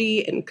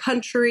cottagey and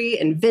country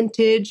and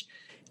vintage.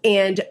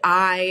 And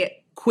I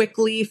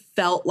quickly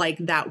felt like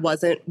that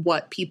wasn't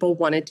what people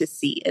wanted to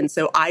see. And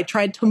so I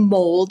tried to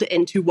mold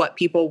into what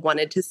people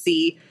wanted to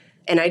see.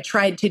 And I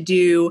tried to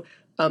do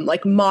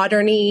like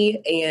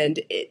modern-y, and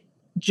it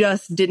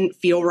just didn't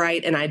feel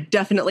right. And I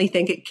definitely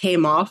think it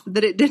came off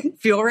that it didn't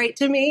feel right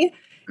to me.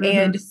 Mm-hmm.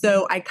 And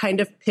so I kind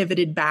of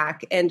pivoted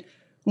back. And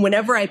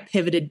whenever I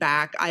pivoted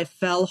back, I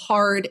fell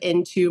hard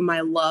into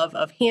my love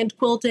of hand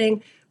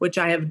quilting, which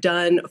I have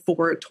done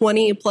for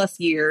 20 plus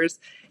years.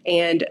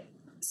 And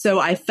so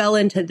I fell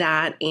into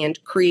that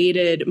and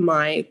created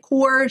my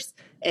course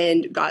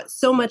and got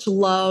so much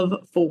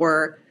love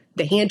for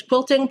the hand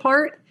quilting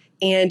part.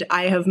 And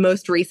I have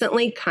most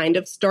recently kind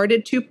of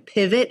started to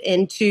pivot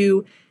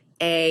into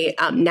a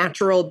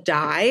natural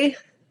dye,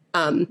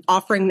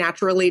 offering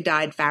naturally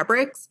dyed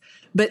fabrics,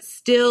 but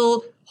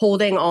still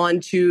holding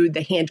on to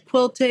the hand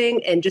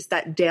quilting and just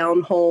that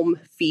down home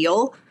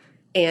feel,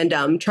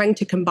 and trying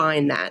to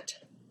combine that.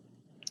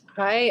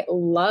 I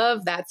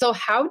love that. So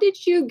how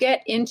did you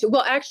get into,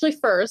 well, actually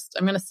first,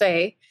 I'm going to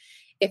say,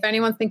 if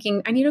anyone's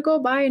thinking, I need to go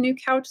buy a new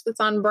couch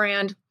that's on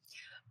brand,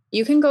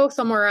 you can go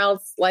somewhere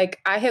else. Like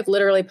I have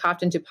literally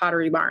popped into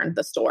Pottery Barn,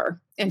 the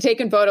store, and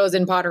taken photos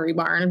in Pottery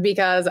Barn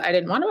because I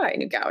didn't want to buy a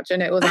new couch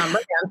and it was on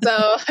brand.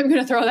 So I'm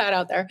going to throw that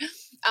out there.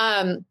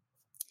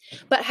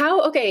 But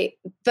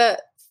the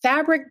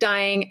fabric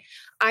dyeing,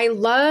 I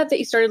love that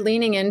you started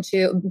leaning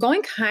into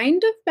going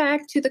kind of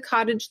back to the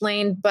Cottage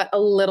Lane, but a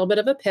little bit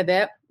of a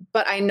pivot.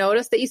 But I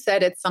noticed that you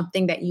said it's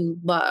something that you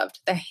loved,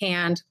 the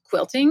hand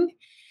quilting.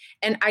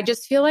 And I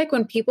just feel like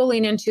when people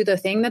lean into the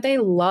thing that they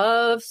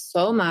love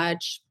so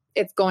much,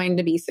 it's going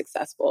to be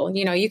successful.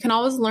 You know, you can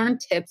always learn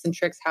tips and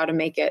tricks how to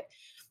make it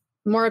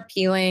more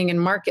appealing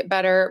and market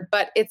better,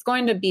 but it's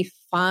going to be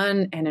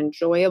fun and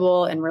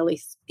enjoyable and really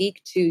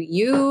speak to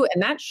you.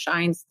 And that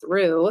shines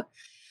through.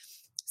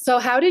 So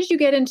how did you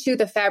get into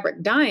the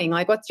fabric dyeing?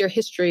 Like, what's your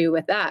history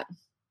with that?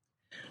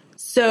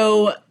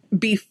 So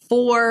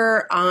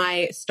before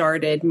I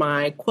started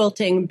my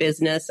quilting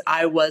business,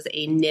 I was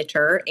a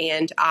knitter,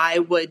 and I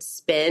would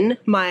spin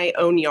my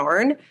own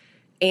yarn,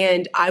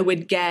 and I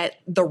would get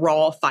the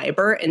raw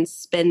fiber and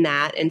spin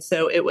that. And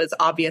so it was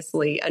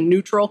obviously a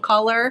neutral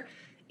color,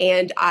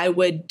 and I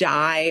would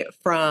dye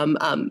from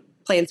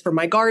plants for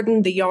my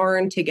garden, the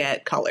yarn, to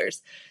get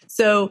colors.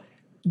 So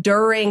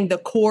during the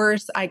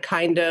course, I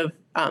kind of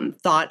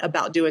thought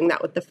about doing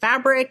that with the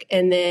fabric.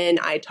 And then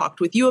I talked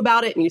with you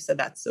about it, and you said,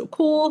 that's so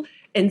cool.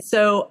 And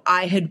so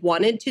I had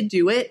wanted to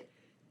do it.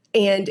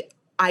 And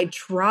I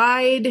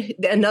tried,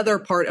 another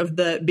part of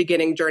the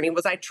beginning journey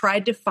was I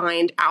tried to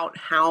find out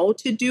how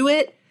to do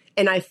it.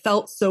 And I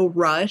felt so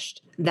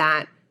rushed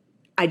that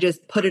I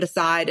just put it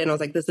aside, and I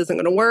was like, this isn't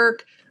going to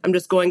work. I'm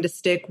just going to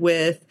stick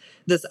with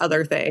this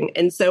other thing.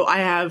 And so I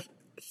have,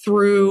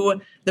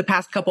 through the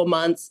past couple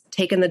months,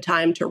 taken the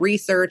time to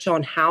research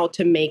on how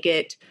to make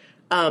it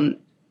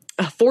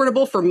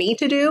affordable for me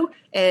to do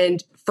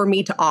and for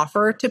me to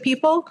offer to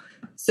people.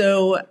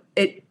 So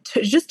it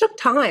just took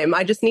time.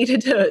 I just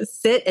needed to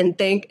sit and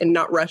think and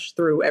not rush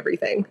through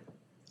everything.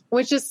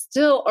 Which is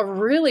still a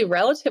really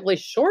relatively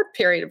short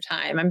period of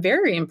time. I'm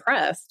very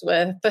impressed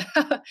with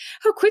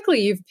how quickly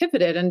you've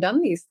pivoted and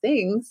done these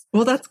things.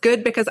 Well, that's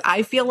good, because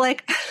I feel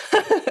like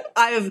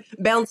I've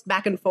bounced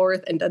back and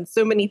forth and done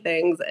so many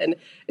things, and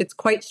it's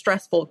quite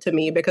stressful to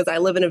me because I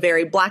live in a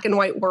very black and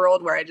white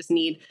world where I just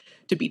need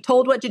to be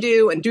told what to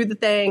do and do the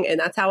thing, and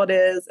that's how it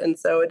is. And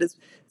so it's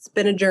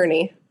been a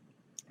journey.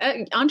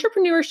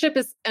 Entrepreneurship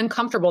is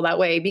uncomfortable that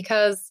way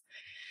because,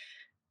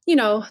 you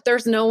know,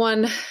 there's no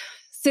one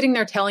sitting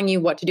there telling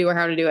you what to do or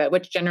how to do it,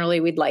 which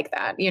generally we'd like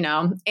that, you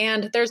know,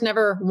 and there's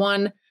never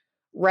one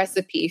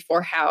recipe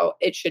for how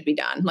it should be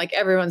done. Like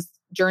everyone's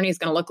journey is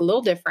going to look a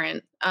little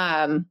different,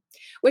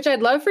 which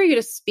I'd love for you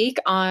to speak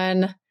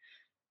on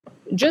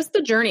just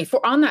the journey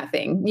on that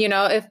thing.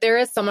 If there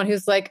is someone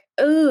who's like,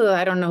 oh,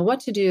 I don't know what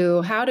to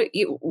do,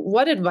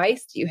 what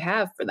advice do you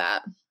have for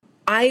that?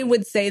 I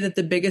would say that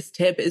the biggest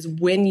tip is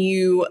when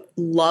you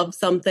love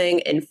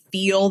something and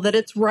feel that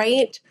it's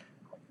right,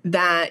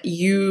 that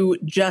you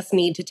just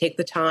need to take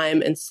the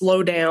time and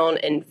slow down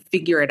and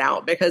figure it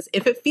out. Because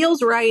if it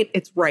feels right,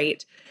 it's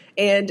right.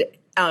 And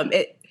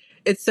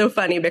it's so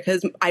funny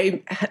because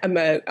I am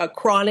a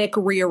chronic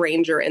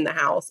rearranger in the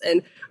house.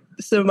 And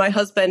so my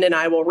husband and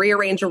I will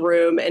rearrange a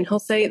room and he'll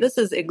say, this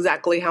is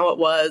exactly how it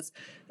was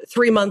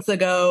 3 months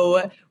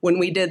ago when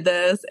we did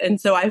this.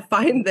 And so I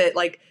find that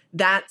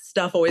that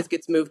stuff always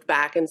gets moved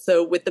back. And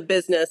so with the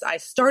business, I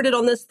started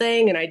on this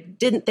thing and I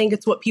didn't think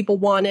it's what people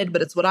wanted,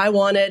 but it's what I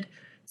wanted.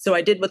 So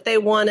I did what they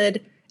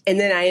wanted. And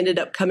then I ended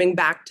up coming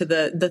back to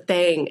the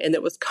thing, and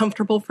it was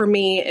comfortable for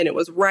me and it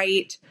was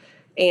right.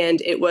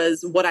 And it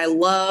was what I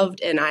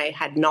loved and I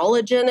had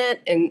knowledge in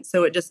it. And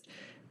so it just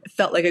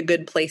felt like a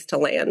good place to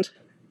land.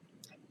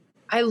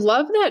 I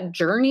love that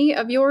journey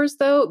of yours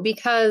though,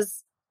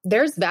 because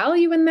there's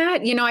value in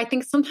that. I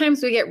think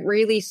sometimes we get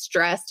really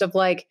stressed of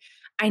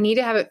I need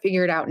to have it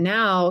figured out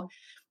now.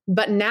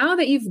 But now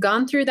that you've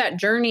gone through that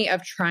journey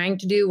of trying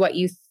to do what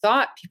you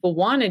thought people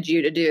wanted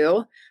you to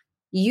do,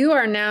 you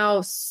are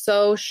now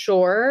so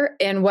sure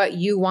in what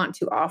you want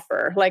to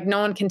offer. No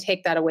one can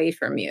take that away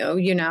from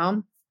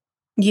you,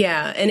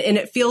 Yeah. And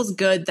it feels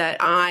good that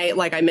I,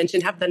 like I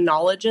mentioned, have the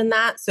knowledge in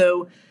that.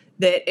 So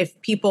that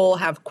if people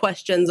have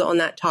questions on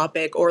that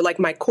topic, or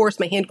my course,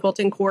 my hand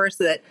quilting course,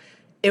 that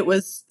it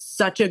was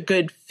such a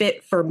good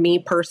fit for me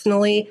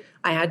personally.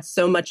 I had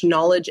so much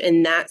knowledge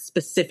in that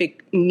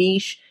specific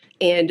niche.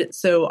 And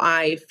so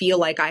I feel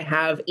like I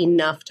have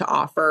enough to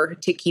offer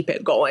to keep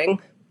it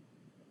going.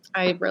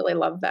 I really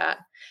love that.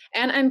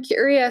 And I'm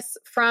curious,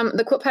 from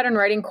the quilt pattern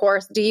writing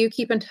course, do you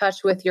keep in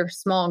touch with your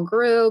small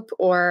group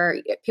or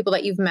people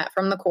that you've met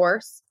from the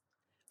course?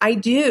 I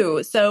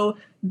do. So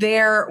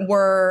there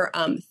were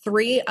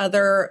 3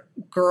 other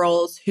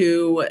girls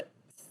who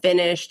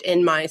finished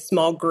in my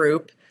small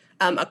group.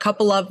 A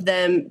couple of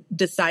them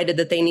decided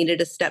that they needed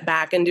to step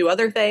back and do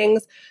other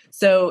things.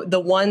 So the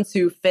ones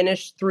who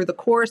finished through the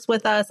course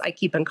with us, I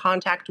keep in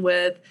contact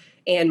with,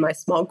 and my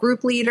small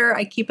group leader,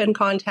 I keep in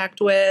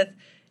contact with.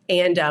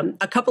 And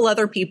a couple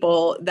other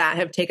people that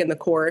have taken the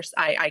course,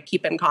 I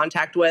keep in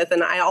contact with.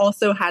 And I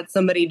also had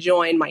somebody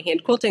join my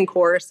hand quilting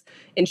course,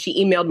 and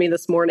she emailed me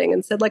this morning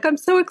and said, I'm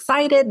so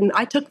excited. And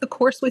I took the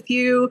course with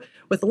you,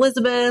 with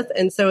Elizabeth.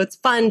 And so it's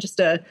fun just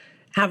to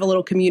have a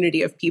little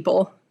community of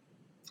people.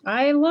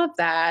 I love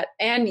that.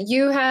 And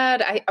you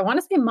had, I want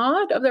to say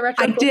Maud of the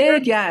Retro. I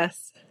did,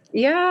 yes.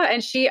 Yeah.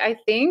 And she, I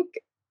think,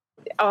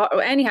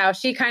 anyhow,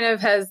 she kind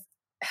of has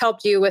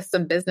helped you with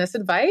some business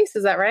advice.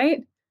 Is that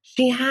right?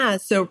 She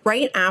has. So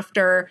right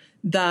after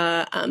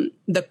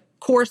the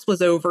course was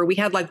over, we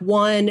had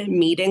one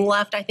meeting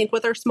left, I think,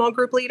 with our small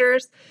group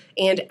leaders.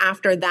 And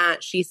after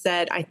that, she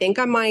said, I think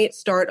I might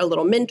start a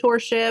little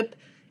mentorship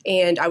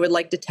and I would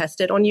like to test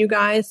it on you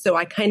guys. So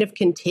I kind of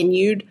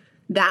continued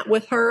that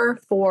with her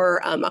for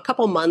a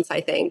couple months,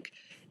 I think.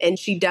 And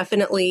she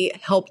definitely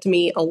helped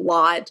me a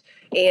lot.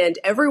 And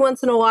every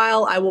once in a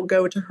while, I will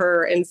go to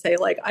her and say,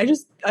 I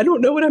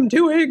don't know what I'm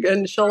doing.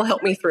 And she'll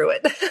help me through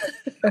it.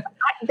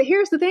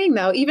 Here's the thing,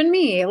 though. Even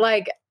me,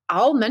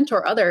 I'll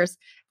mentor others.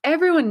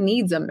 Everyone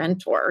needs a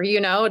mentor,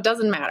 it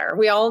doesn't matter.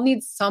 We all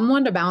need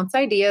someone to bounce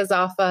ideas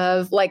off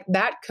of,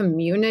 that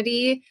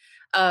community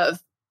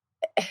of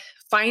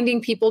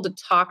finding people to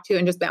talk to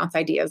and just bounce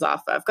ideas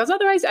off of. Because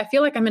otherwise I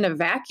feel like I'm in a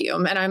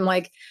vacuum and I'm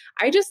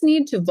I just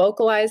need to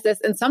vocalize this.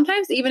 And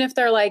sometimes even if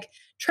they're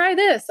try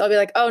this, I'll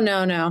be oh,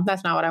 no,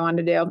 that's not what I want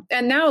to do.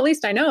 And now at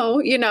least I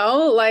know,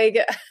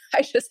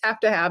 I just have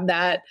to have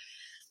that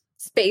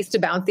space to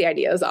bounce the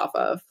ideas off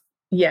of.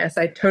 Yes,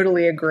 I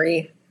totally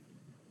agree.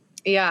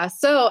 Yeah.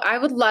 So I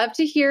would love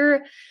to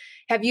hear,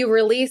 have you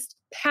released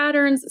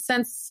patterns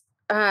since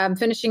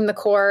finishing the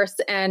course,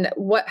 and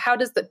how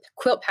does the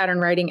quilt pattern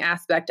writing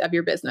aspect of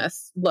your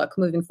business look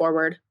moving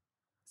forward?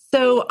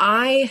 So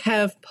I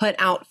have put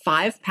out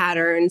 5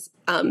 patterns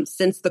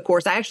since the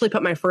course. I actually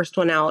put my first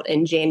one out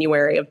in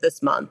January of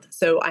this month.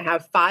 So I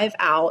have 5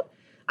 out.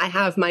 I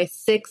have my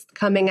 6th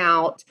coming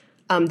out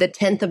the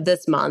 10th of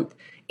this month.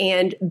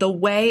 And the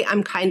way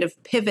I'm kind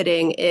of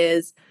pivoting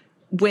is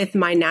with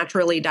my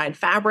naturally dyed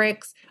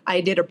fabrics. I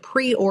did a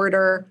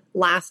pre-order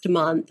last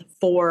month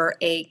for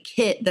a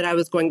kit that I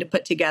was going to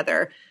put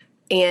together.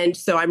 And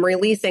so I'm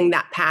releasing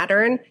that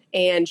pattern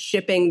and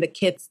shipping the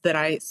kits that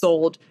I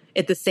sold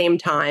at the same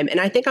time. And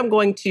I think I'm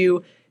going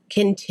to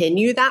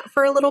continue that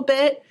for a little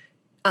bit,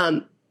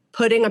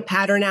 putting a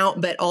pattern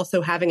out, but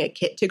also having a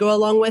kit to go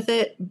along with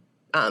it.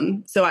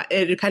 So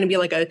it would kind of be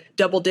like a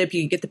double dip.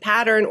 You can get the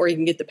pattern or you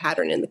can get the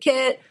pattern in the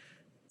kit.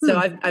 So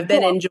I've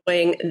been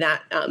enjoying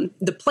that,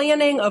 the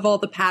planning of all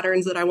the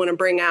patterns that I want to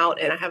bring out.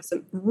 And I have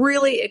some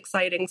really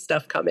exciting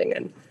stuff coming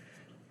in.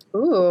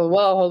 Ooh,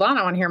 well, hold on.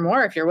 I want to hear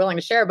more if you're willing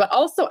to share. But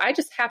also, I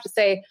just have to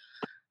say,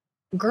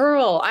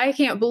 Girl, I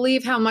can't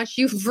believe how much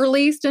you've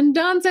released and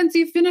done since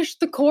you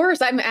finished the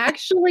course. I'm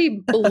actually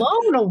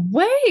blown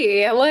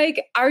away.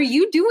 Like, are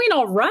you doing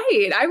all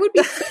right? I would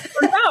be so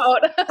burned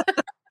out.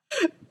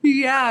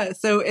 Yeah,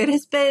 so it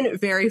has been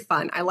very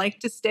fun. I like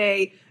to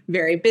stay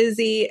very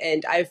busy,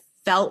 and I've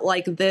felt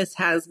like this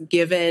has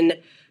given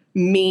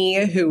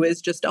me, who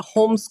is just a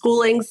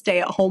homeschooling,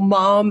 stay-at-home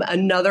mom,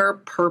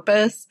 another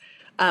purpose.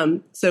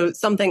 So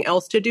something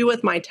else to do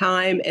with my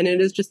time. And it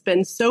has just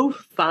been so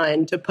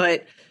fun to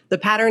put the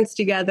patterns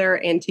together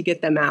and to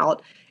get them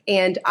out.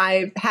 And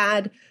I've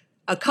had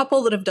a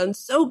couple that have done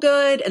so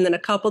good, and then a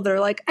couple that are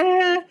like,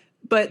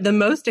 But the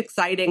most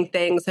exciting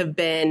things have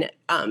been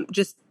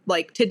just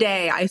like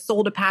today, I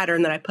sold a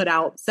pattern that I put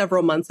out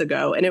several months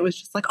ago, and it was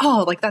just like,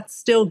 oh, like that's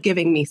still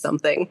giving me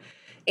something.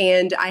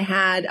 And I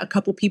had a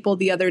couple people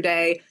the other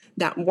day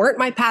that weren't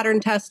my pattern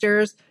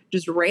testers,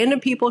 just random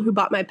people who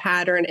bought my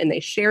pattern, and they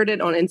shared it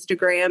on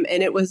Instagram.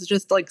 And it was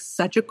just like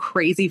such a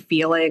crazy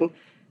feeling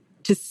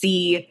to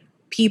see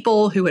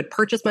people who had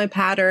purchased my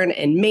pattern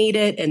and made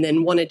it and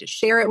then wanted to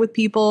share it with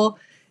people.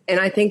 And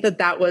I think that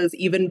that was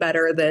even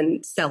better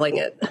than selling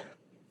it.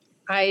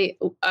 I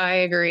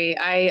agree.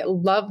 I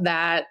love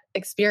that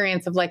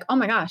experience of like, oh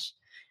my gosh,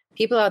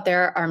 people out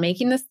there are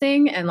making this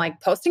thing and like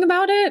posting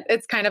about it.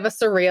 It's kind of a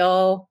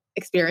surreal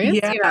experience,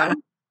 Yeah. you know?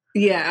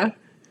 Yeah.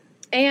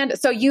 And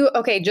so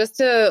just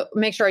to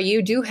make sure,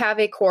 you do have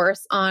a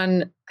course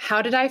on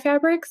how to dye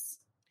fabrics?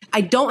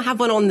 I don't have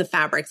one on the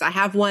fabrics. I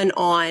have one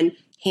on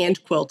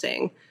hand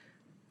quilting.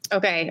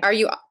 Okay. Are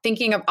you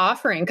thinking of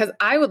offering? Because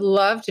I would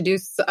love to do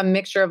a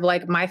mixture of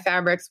like my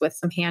fabrics with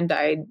some hand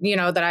dyed,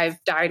 that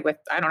I've dyed with,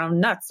 I don't know,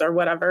 nuts or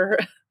whatever.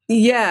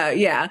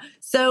 Yeah.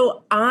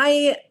 So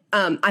I've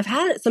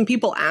had some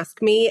people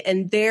ask me,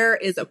 and there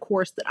is a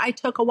course that I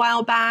took a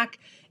while back,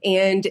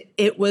 and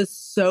it was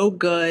so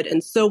good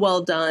and so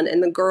well done.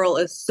 And the girl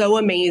is so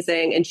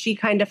amazing. And she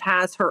kind of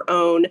has her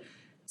own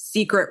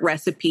secret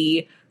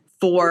recipe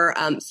for,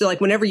 so like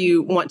whenever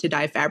you want to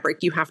dye fabric,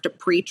 you have to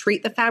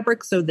pre-treat the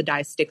fabric so the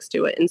dye sticks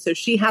to it. And so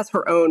she has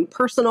her own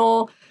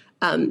personal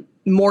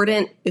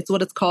mordant, it's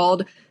what it's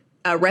called,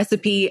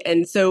 recipe.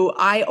 And so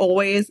I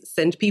always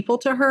send people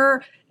to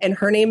her, and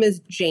her name is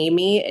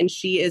Jamie, and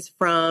she is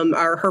from,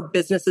 her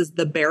business is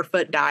The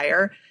Barefoot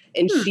Dyer.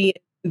 And she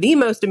is the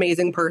most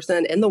amazing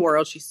person in the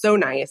world. She's so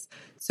nice.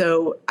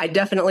 So I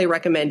definitely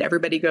recommend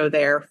everybody go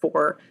there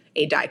for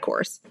a dye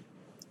course.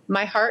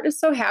 My heart is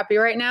so happy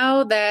right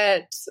now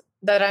that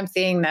I'm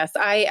seeing this.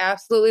 I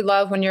absolutely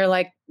love when you're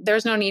like,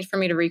 there's no need for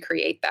me to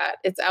recreate that.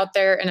 It's out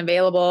there and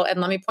available. And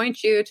let me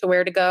point you to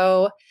where to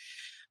go.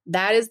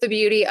 That is the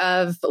beauty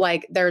of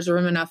like, there's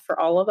room enough for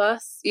all of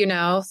us,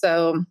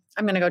 So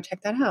I'm going to go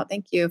check that out.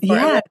 Thank you for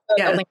Yeah.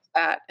 a link to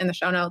that in the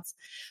show notes.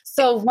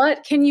 So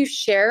what can you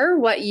share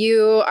what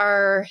you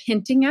are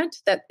hinting at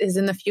that is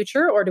in the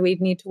future, or do we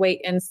need to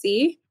wait and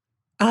see?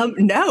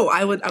 No,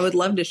 I would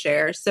love to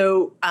share.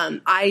 So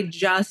I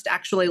just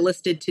actually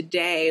listed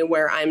today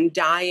where I'm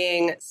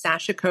dyeing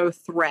Sashiko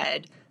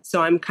thread.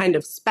 So I'm kind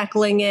of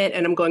speckling it,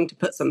 and I'm going to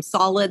put some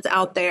solids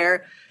out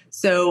there.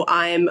 So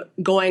I'm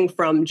going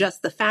from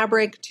just the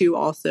fabric to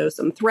also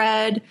some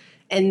thread.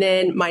 And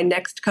then my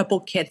next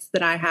couple kits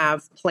that I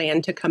have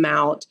planned to come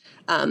out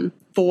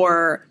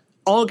for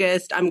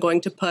August, I'm going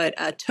to put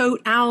a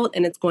tote out,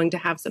 and it's going to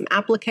have some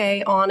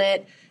applique on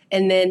it.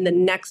 And then the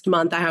next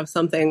month I have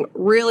something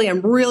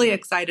I'm really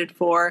excited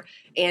for,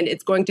 and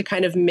it's going to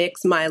kind of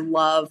mix my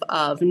love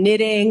of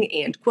knitting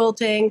and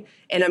quilting,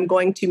 and I'm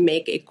going to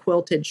make a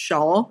quilted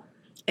shawl,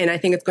 and I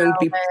think it's going to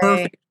be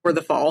perfect for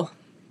the fall.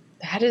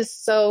 That is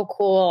so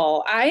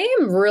cool. I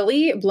am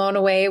really blown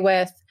away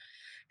with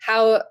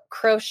how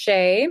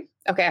crochet,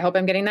 okay, I hope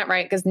I'm getting that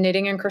right because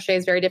knitting and crochet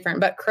is very different,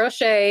 but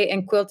crochet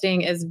and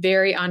quilting is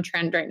very on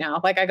trend right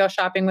now. Like I go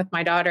shopping with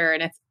my daughter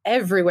and it's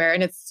everywhere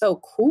and it's so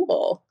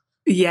cool.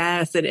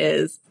 Yes, it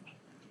is.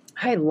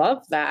 I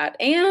love that.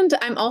 And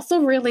I'm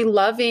also really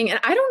loving, and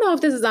I don't know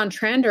if this is on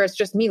trend or it's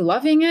just me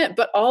loving it,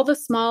 but all the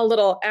small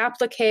little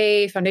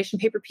applique, foundation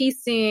paper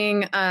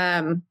piecing,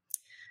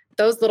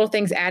 those little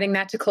things, adding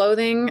that to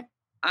clothing,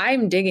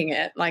 I'm digging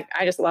it. Like,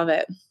 I just love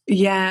it.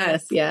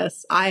 Yes.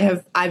 I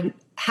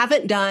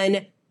haven't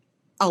done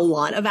a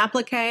lot of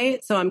applique,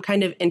 so I'm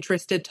kind of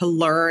interested to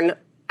learn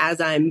as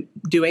I'm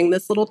doing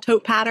this little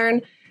tote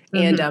pattern,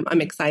 and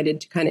I'm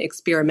excited to kind of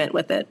experiment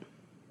with it.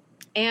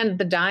 And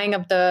the dyeing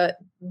of the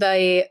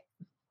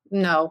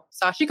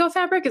Sashiko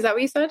fabric, is that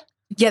what you said?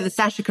 Yeah, the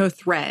Sashiko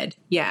thread.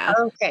 Yeah.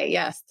 Okay,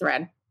 yes,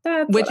 thread.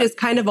 Which is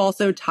kind of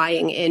also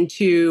tying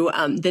into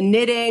the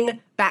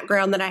knitting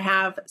background that I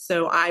have.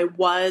 So I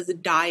was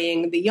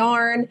dyeing the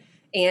yarn,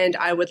 and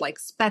I would like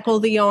speckle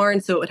the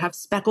yarn so it would have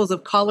speckles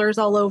of colors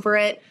all over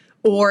it.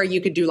 Or you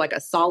could do like a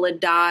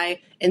solid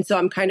dye. And so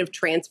I'm kind of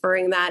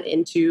transferring that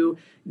into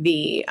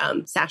the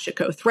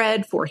Sashiko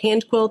thread for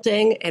hand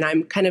quilting. And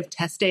I'm kind of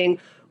testing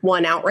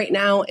one out right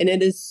now. And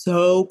it is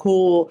so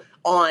cool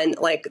on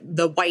like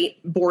the white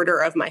border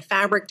of my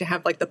fabric to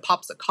have like the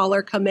pops of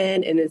color come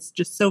in. And it's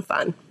just so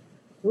fun.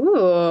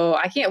 Ooh,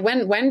 I can't.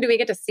 When do we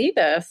get to see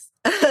this?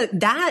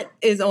 That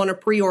is on a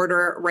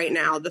pre-order right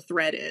now. The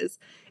thread is,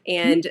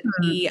 and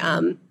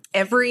the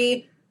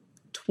every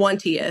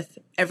 20th,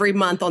 every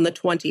month on the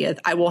 20th,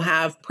 I will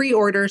have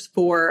pre-orders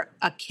for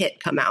a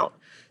kit come out.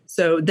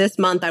 So this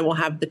month I will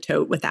have the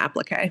tote with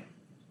applique.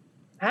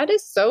 That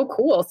is so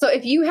cool. So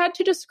if you had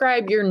to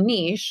describe your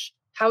niche,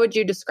 how would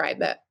you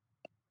describe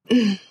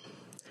it?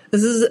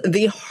 This is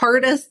the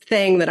hardest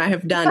thing that I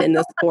have done in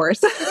this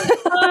course.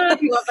 I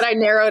love that I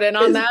narrowed in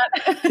on that.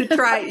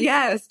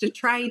 to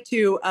try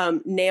to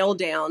nail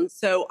down.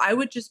 So I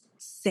would just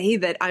say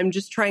that I'm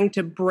just trying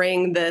to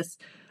bring this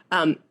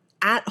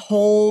at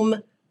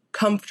home,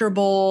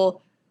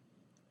 comfortable,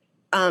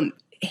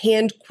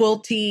 hand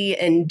quilty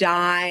and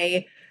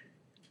dye,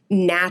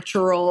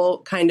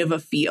 natural kind of a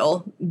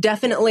feel.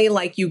 Definitely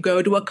like you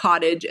go to a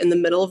cottage in the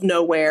middle of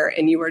nowhere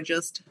and you are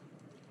just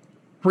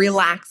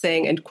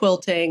relaxing and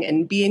quilting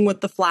and being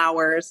with the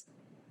flowers.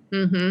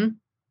 Mm-hmm.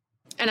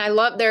 And I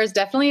love, there's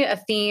definitely a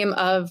theme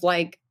of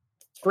like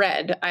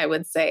thread, I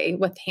would say,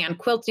 with hand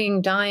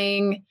quilting,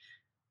 dyeing.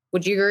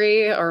 Would you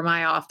agree, or am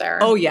I off there?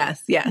 Oh,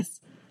 yes.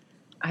 Yes.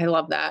 I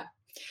love that.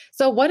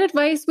 So what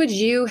advice would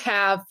you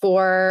have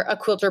for a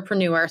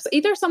quilterpreneur? So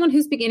either someone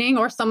who's beginning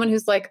or someone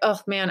who's like, oh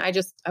man, I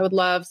would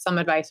love some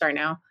advice right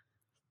now.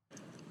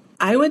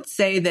 I would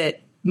say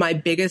that my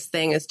biggest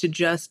thing is to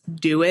just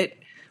do it.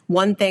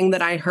 One thing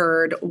that I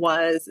heard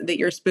was that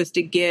you're supposed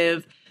to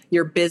give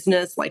your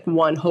business like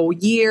one whole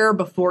year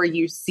before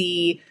you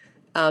see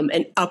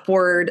an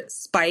upward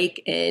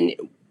spike in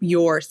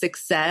your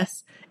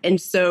success. And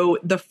so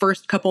the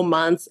first couple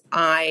months,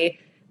 I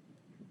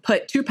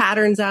put 2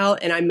 patterns out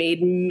and I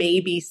made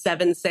maybe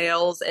 7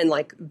 sales in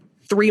like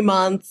 3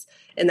 months.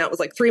 And that was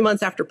like 3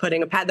 months after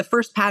putting the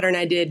first pattern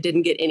I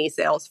didn't get any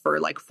sales for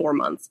like 4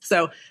 months.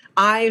 So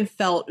I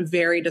felt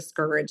very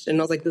discouraged and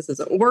I was like, this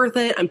isn't worth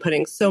it. I'm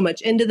putting so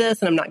much into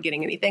this and I'm not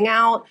getting anything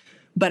out.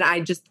 But I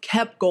just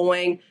kept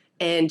going,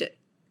 and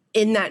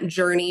in that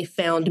journey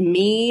found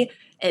me.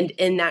 And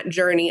in that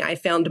journey, I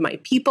found my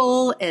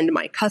people and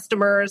my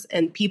customers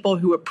and people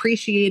who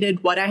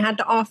appreciated what I had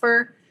to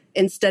offer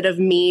instead of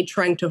me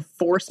trying to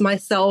force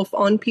myself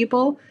on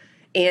people.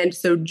 And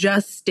so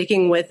just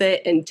sticking with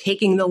it and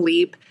taking the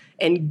leap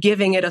and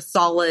giving it a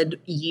solid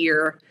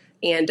year.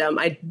 And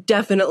I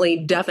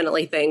definitely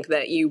think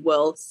that you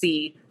will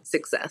see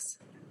success.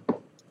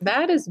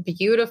 That is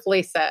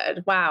beautifully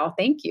said. Wow.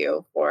 Thank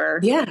you for.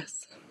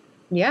 Yes.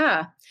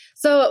 Yeah.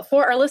 So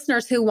for our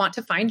listeners who want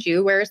to find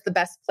you, where's the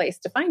best place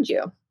to find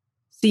you?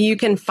 So you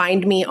can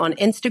find me on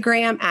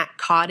Instagram at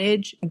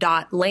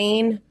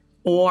cottage.lane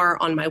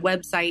or on my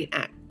website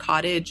at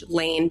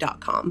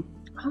cottagelane.com.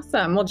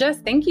 Awesome. Well, Jess,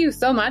 thank you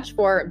so much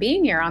for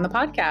being here on the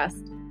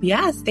podcast.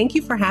 Yes, thank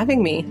you for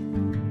having me.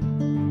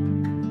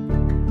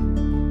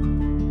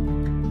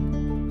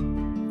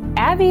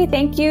 Abby,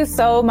 thank you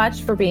so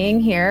much for being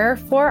here.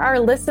 For our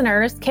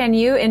listeners, can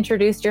you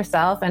introduce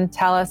yourself and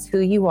tell us who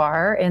you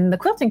are in the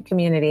quilting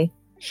community?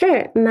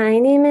 Sure. My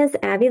name is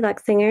Abby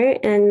Luxinger,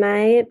 and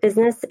my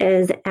business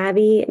is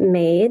Abby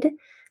Made.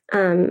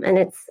 And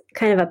it's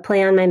kind of a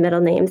play on my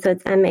middle name, so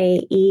it's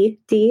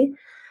M-A-E-D.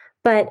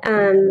 But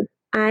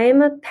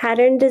I'm a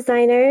pattern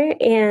designer,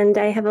 and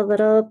I have a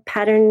little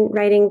pattern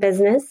writing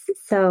business,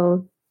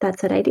 so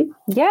that's what I do.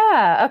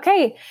 Yeah,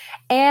 okay.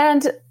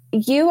 And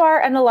you are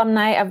an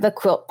alumni of the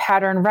Quilt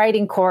Pattern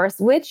Writing course.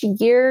 Which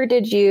year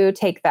did you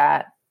take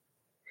that?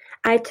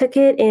 I took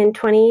it in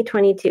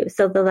 2022,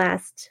 so the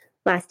last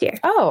year.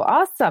 Oh,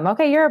 awesome.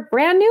 Okay, you're a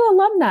brand new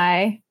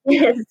alumni.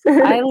 Yes.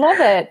 I love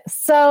it.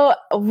 So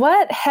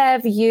what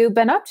have you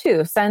been up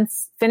to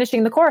since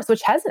finishing the course,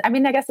 which hasn't, I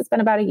guess it's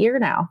been about a year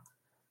now.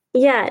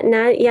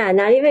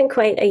 Not even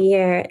quite a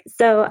year.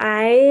 So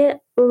I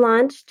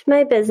launched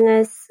my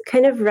business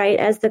kind of right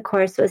as the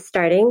course was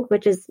starting,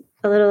 which is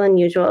a little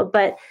unusual,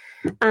 but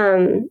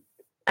I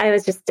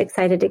was just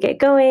excited to get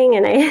going,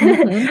 and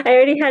I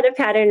already had a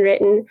pattern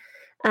written.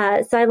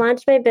 So I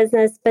launched my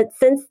business, but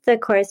since the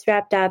course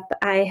wrapped up,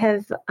 I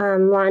have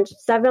launched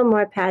several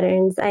more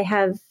patterns. I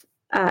have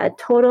a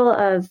total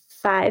of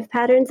 5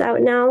 patterns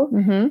out now.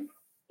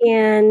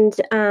 And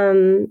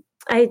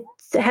I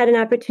had an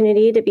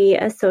opportunity to be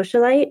a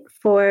socialite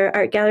for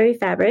Art Gallery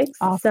Fabrics.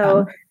 Awesome.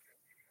 So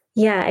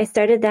yeah, I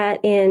started that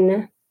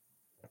it's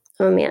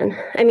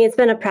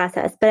been a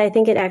process, but I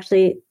think it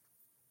actually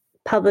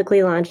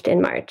publicly launched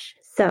in March.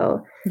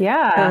 So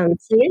yeah,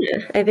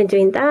 I've been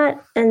doing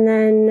that, and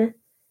then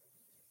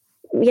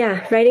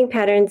writing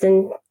patterns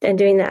and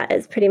doing that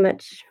is pretty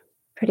much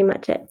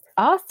it.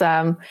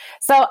 Awesome.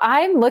 So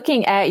I'm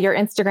looking at your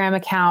Instagram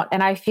account,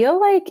 and I feel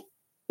like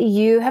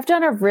you have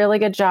done a really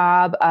good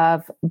job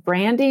of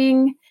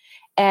branding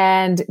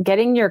and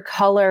getting your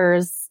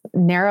colors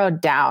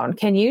narrowed down.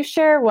 Can you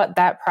share what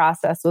that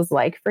process was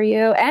like for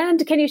you?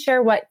 And can you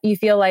share what you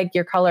feel like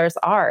your colors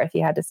are, if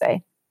you had to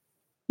say?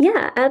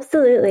 Yeah,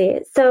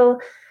 absolutely. So,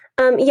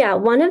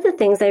 one of the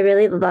things I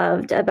really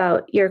loved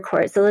about your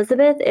course,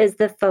 Elizabeth, is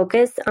the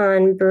focus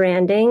on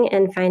branding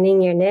and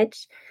finding your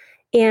niche.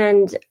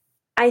 And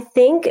I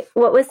think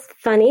what was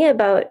funny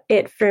about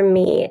it for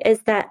me is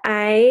that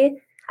I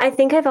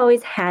think I've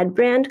always had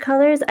brand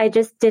colors. I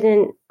just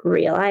didn't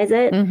realize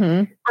it.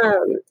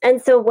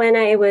 And so when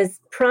I was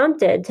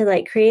prompted to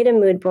like create a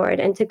mood board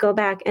and to go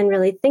back and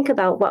really think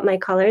about what my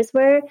colors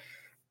were,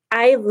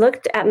 I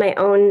looked at my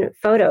own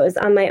photos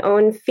on my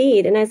own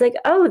feed and I was like,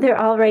 oh, they're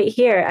all right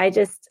here. I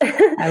love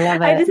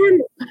it. I just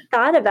hadn't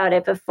thought about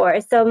it before.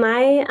 So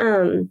my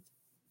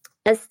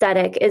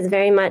aesthetic is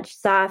very much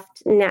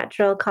soft,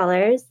 natural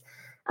colors.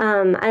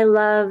 I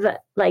love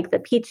like the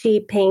peachy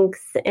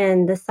pinks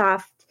and the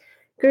soft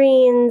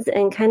greens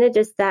and kind of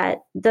just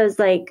those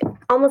like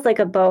almost like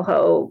a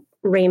boho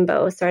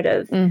rainbow sort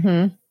of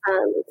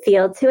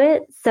feel to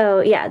it. So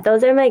yeah,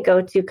 those are my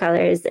go-to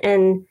colors.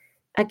 And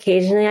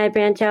occasionally I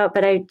branch out,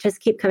 but I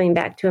just keep coming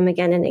back to them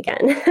again and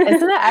again. Isn't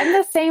it? I'm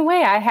the same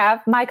way. I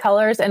have my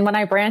colors, and when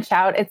I branch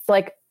out, it's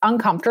like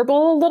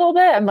uncomfortable a little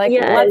bit. I'm like,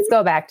 let's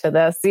go back to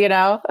this,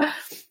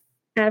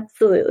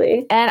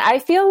 Absolutely. And I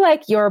feel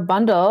like your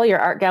bundle, your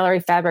art gallery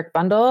fabric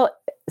bundle,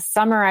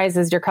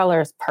 summarizes your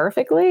colors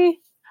perfectly.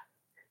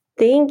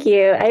 Thank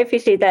you. I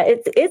appreciate that.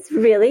 It's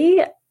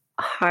really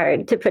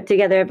hard to put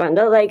together a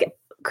bundle. Like,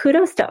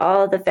 kudos to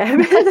all the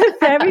fabric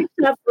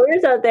shop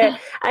owners out there.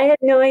 I had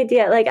no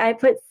idea. Like, I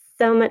put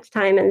so much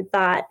time and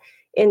thought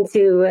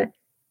into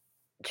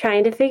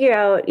trying to figure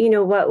out,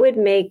 what would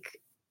make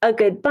a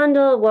good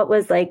bundle, what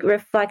was like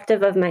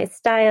reflective of my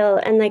style,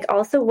 and like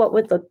also what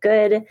would look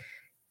good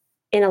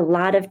in a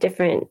lot of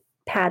different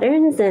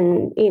patterns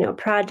and,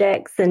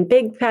 projects and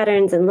big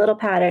patterns and little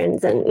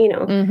patterns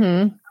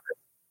and,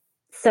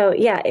 So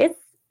yeah,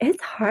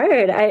 it's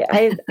hard.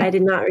 I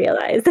did not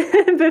realize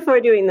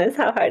before doing this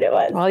how hard it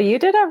was. Well, you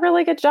did a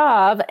really good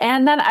job.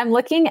 And then I'm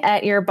looking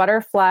at your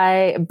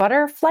butterflight.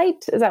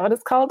 Is that what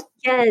it's called?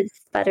 Yes,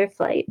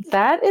 butterflight.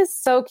 That is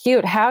so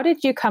cute. How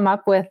did you come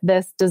up with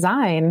this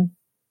design?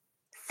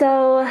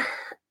 So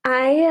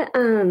I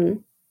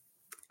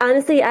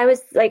honestly, I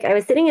was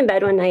sitting in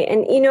bed one night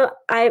and,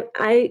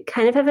 I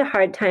kind of have a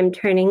hard time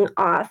turning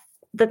off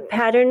the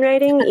pattern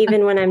writing,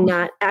 even when I'm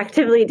not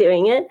actively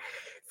doing it.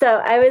 So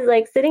I was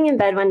like sitting in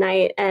bed one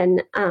night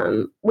and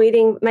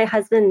waiting. My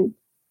husband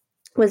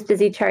was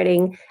busy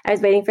charting. I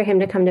was waiting for him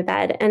to come to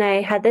bed. And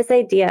I had this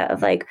idea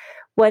of like,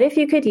 what if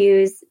you could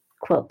use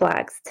quilt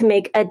blocks to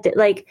make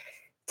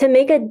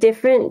a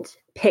different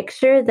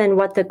picture than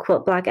what the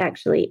quilt block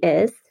actually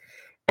is?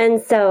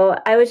 And so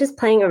I was just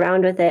playing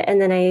around with it. And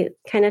then I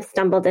kind of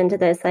stumbled into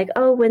this like,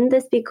 oh, wouldn't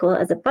this be cool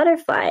as a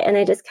butterfly? And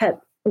I just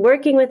kept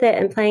working with it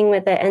and playing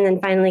with it. And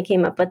then finally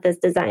came up with this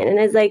design. And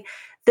I was like,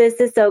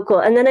 this is so cool.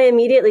 And then I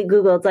immediately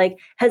Googled, like,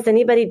 has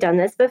anybody done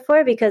this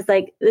before? Because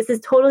like, this is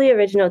totally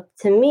original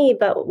to me,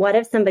 but what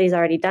if somebody's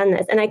already done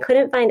this? And I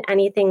couldn't find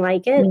anything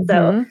like it.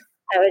 So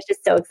I was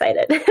just so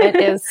excited. It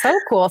is so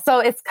cool. So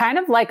it's kind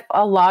of like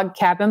a log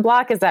cabin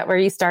block. Is that where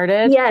you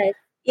started? Yes.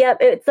 Yep.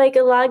 It's like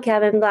a log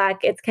cabin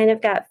block. It's kind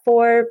of got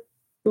 4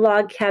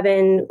 log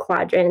cabin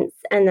quadrants.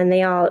 And then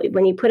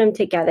when you put them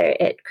together,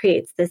 it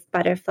creates this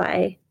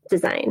butterfly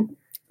design.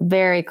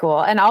 Very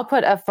cool. And I'll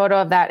put a photo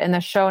of that in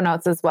the show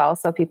notes as well,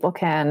 so people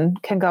can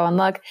go and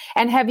look.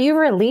 And have you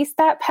released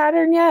that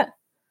pattern yet?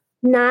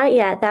 Not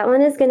yet. That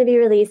one is going to be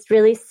released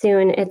really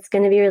soon. It's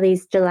going to be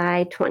released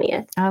July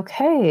 20th.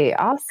 Okay,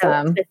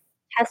 awesome. So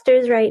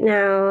testers right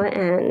now,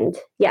 and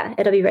yeah,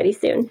 it'll be ready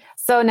soon.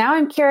 So now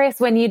I'm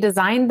curious, when you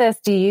designed this,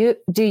 do you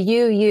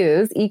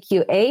use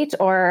EQ8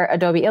 or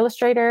Adobe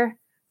Illustrator?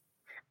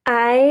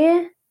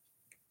 I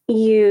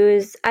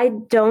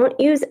don't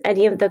use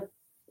any of the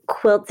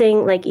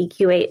quilting like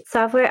EQ8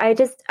 software.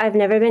 I've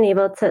never been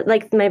able to,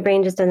 like, my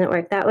brain just doesn't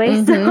work that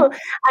way. So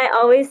I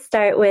always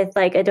start with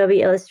like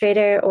Adobe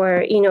Illustrator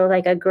or,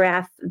 like a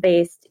graph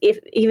based,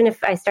 even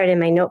if I start in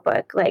my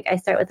notebook, like I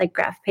start with like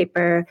graph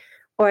paper,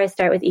 or I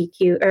start with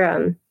EQ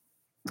or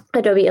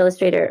Adobe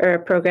Illustrator or a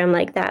program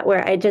like that,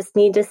 where I just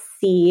need to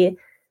see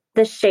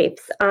the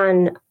shapes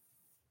on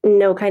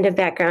no kind of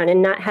background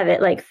and not have it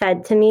like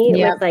fed to me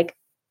with like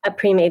a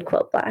pre-made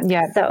quilt block.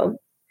 Yeah. So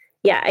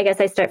yeah, I guess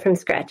I start from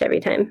scratch every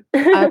time.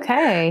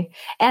 Okay.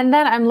 And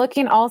then I'm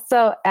looking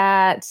also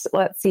at,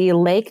 let's see,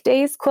 Lake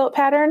Days quilt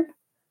pattern.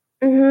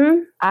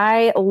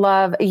 I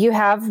love, you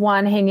have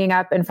one hanging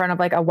up in front of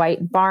like a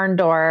white barn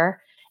door,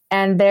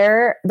 and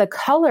the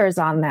colors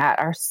on that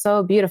are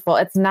so beautiful.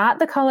 It's not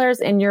the colors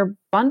in your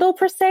bundle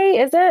per se,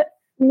 is it?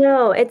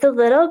 No, it's a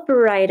little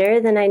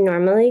brighter than I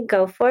normally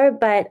go for,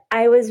 but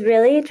I was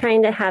really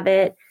trying to have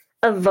it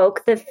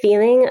evoke the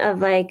feeling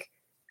of like,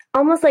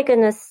 almost like a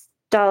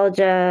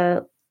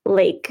nostalgia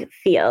lake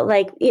feel.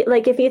 Like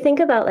if you think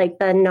about like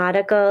the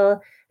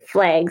nautical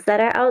flags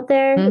that are out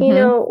there,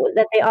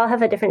 that they all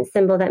have a different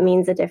symbol that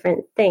means a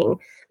different thing,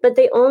 but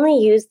they only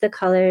use the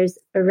colors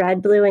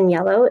red, blue, and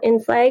yellow in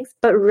flags,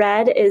 but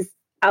red is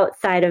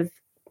outside of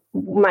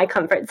my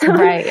comfort zone.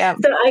 Right, yeah.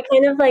 So I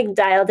kind of like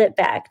dialed it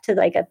back to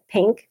like a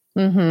pink.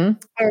 And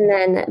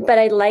then, but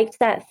I liked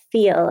that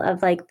feel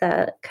of like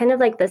the kind of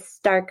like the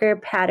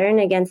starker pattern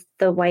against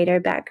the whiter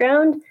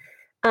background.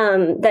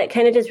 That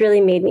kind of just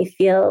really made me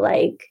feel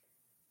like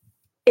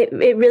it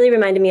really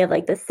reminded me of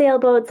like the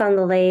sailboats on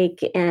the lake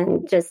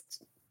and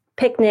just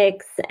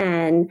picnics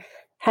and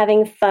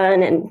having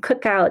fun and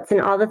cookouts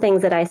and all the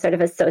things that I sort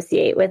of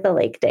associate with a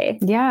lake day.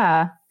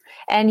 Yeah.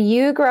 And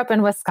you grew up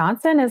in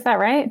Wisconsin, is that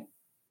right?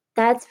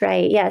 That's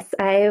right. Yes,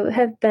 I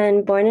have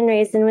been born and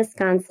raised in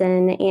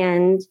Wisconsin,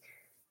 and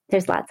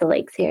there's lots of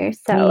lakes here.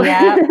 So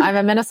yeah, I'm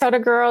a Minnesota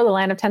girl, the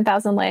land of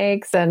 10,000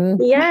 lakes. And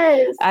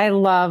yes, I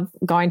love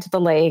going to the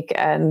lake.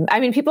 And I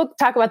mean, people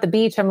talk about the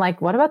beach. I'm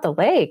like, what about the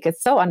lake?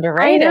 It's so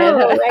underrated. I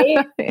know,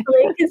 right? The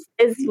lake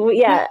is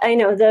yeah, I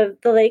know. The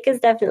lake is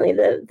definitely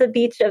the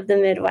beach of the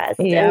Midwest.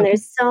 Yeah. And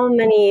there's so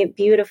many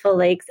beautiful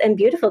lakes and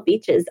beautiful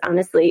beaches,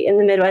 honestly, in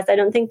the Midwest. I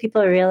don't think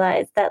people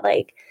realize that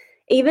like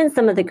even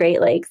some of the Great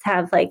Lakes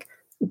have like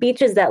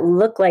beaches that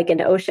look like an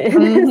ocean.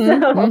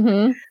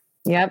 So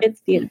yep.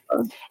 It's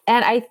beautiful.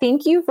 And I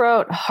think you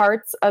wrote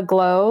Hearts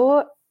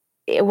Aglow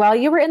while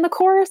you were in the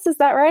chorus. Is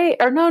that right?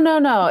 Or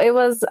no. It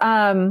was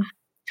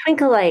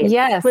Twinkle Lights.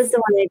 Yes. Was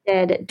the one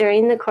I did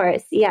during the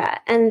chorus. Yeah.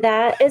 And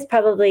that is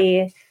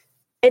probably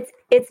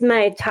it's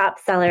my top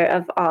seller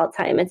of all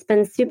time. It's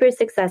been super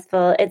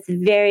successful. It's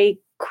very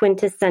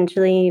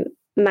quintessentially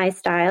my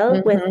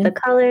style with the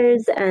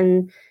colors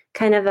and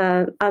kind of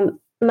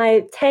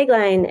my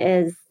tagline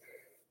is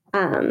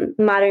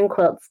modern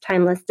quilts,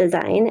 timeless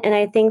design. And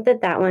I think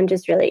that one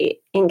just really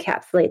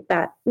encapsulates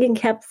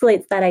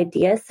that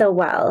idea so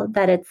well,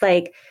 that it's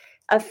like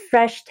a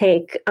fresh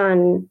take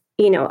on,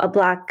 a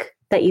block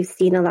that you've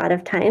seen a lot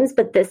of times,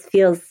 but this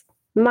feels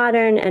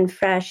modern and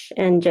fresh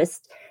and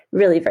just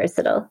really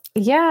versatile.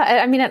 Yeah.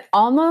 I mean, it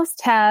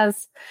almost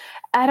has,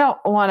 I don't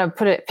want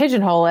to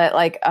pigeonhole it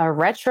like a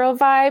retro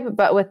vibe,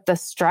 but with the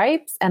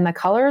stripes and the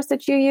colors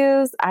that you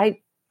use, I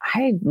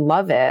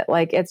love it.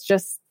 Like, it's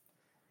just,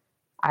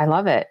 I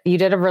love it. You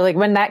did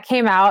when that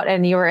came out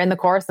and you were in the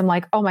chorus, I'm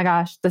like, oh my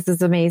gosh, this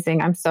is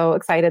amazing. I'm so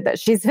excited that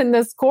she's in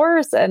this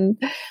course and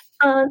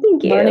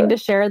thank you. Learning to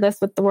share this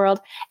with the world.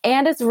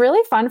 And it's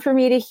really fun for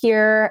me to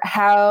hear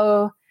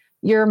how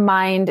your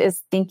mind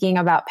is thinking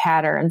about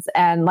patterns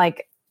and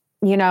like,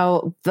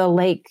 the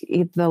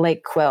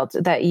lake quilt,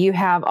 that you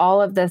have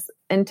all of this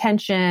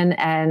intention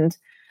and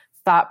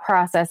thought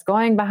process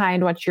going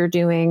behind what you're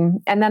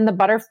doing. And then the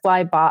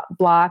butterfly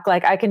block,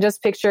 like I can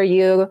just picture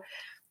you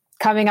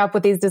coming up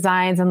with these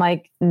designs and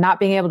like not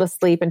being able to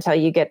sleep until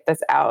you get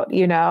this out,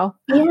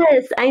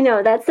 Yes, I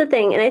know. That's the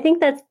thing. And I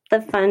think that's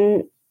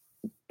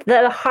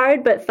the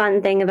hard but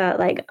fun thing about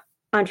like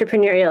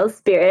entrepreneurial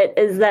spirit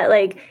is that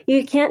like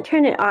you can't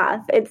turn it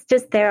off. It's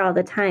just there all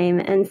the time.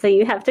 And so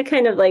you have to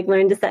kind of like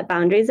learn to set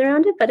boundaries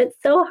around it, but it's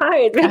so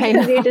hard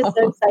because you're just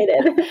so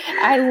excited.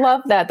 I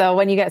love that though,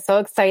 when you get so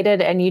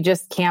excited and you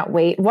just can't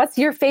wait. What's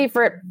your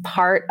favorite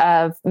part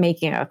of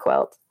making a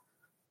quilt?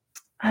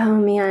 Oh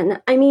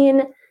man. I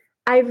mean,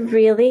 I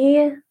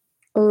really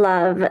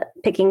love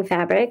picking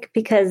fabric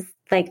because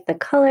like the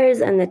colors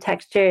and the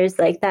textures,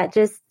 like that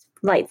just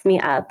lights me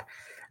up.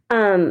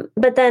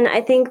 But then I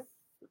think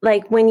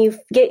like when you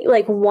get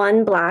like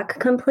one block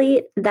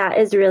complete, that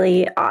is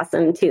really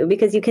awesome too,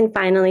 because you can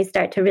finally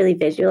start to really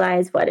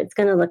visualize what it's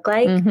going to look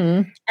like.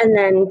 And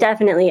then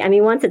definitely, I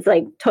mean, once it's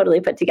like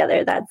totally put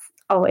together, that's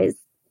always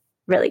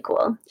really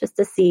cool just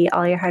to see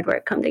all your hard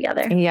work come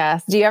together.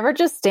 Yes. Do you ever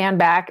just stand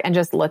back and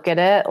just look at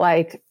it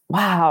like,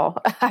 wow,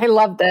 I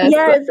love this?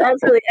 Yes,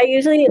 absolutely. I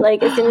usually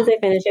like as soon as I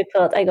finish a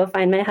quilt, I go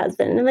find my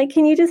husband and I'm like,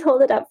 can you just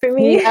hold it up for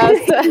me? Yes.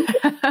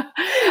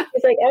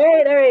 He's like,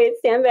 all right,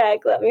 stand back.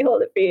 Let me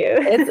hold it for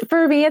you.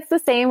 For me, it's the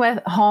same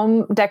with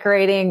home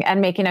decorating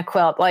and making a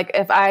quilt. Like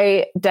if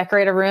I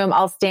decorate a room,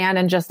 I'll stand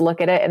and just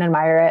look at it and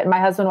admire it. And my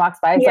husband walks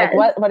by. He's like,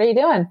 what are you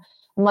doing?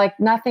 I'm like,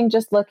 nothing,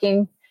 just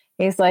looking.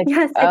 He's like,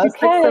 yes, okay. Just looks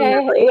so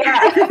lovely.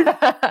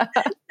 Yeah.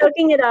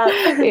 Soaking it up.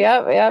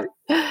 Yep.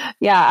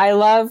 Yeah. I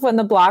love when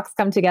the blocks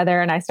come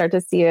together and I start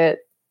to see it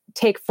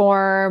take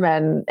form.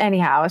 And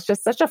anyhow, it's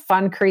just such a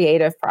fun,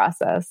 creative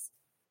process.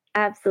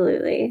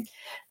 Absolutely.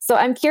 So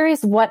I'm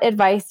curious what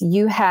advice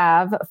you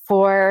have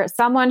for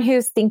someone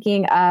who's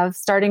thinking of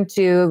starting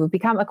to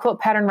become a quilt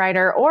pattern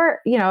writer or,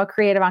 a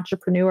creative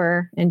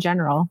entrepreneur in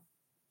general.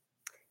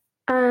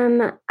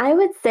 I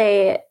would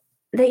say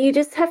that you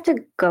just have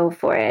to go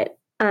for it.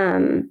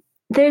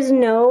 There's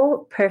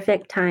no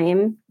perfect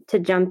time to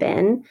jump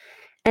in.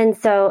 And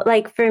so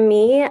like for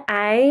me,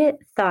 I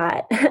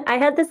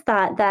had this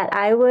thought that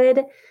I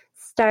would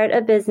start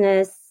a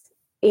business,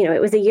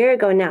 it was a year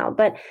ago now,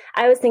 but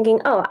I was thinking,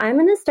 I'm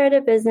going to start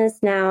a business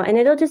now and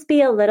it'll just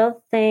be a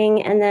little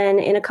thing. And then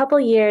in a couple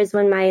years,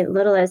 when my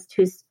littlest,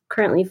 who's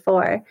currently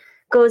 4,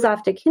 goes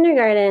off to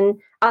kindergarten,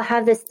 I'll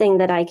have this thing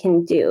that I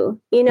can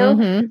do,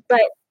 and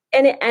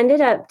it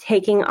ended up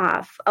taking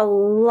off a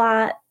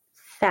lot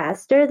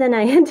faster than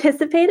I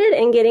anticipated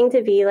and getting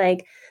to be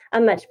like a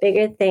much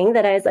bigger thing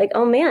that I was like,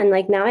 oh man,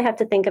 like now I have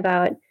to think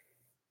about,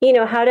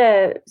 how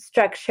to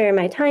structure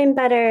my time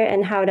better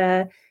and how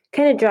to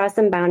kind of draw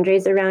some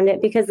boundaries around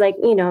it because like,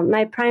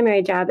 my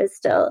primary job is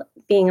still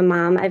being a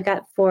mom. I've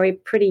got 4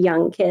 pretty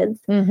young kids,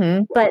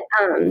 but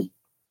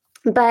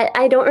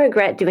I don't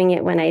regret doing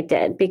it when I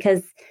did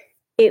because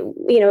it,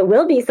 it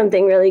will be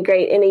something really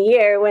great in a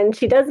year when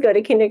she does go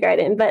to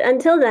kindergarten. But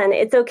until then,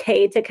 it's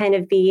okay to kind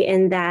of be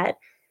in that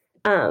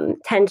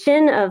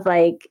tension of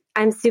like,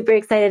 I'm super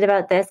excited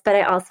about this, but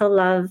I also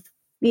love,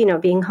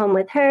 being home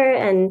with her,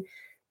 and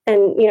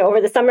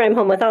over the summer I'm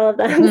home with all of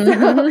them.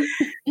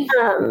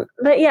 So,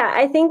 but yeah,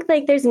 I think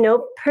like there's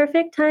no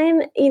perfect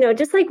time,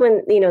 just like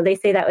when, they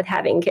say that with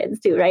having kids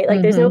too, right?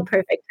 Like there's no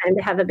perfect time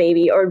to have a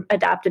baby or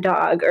adopt a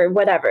dog or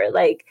whatever.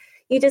 Like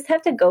you just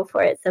have to go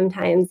for it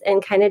sometimes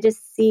and kind of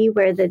just see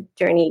where the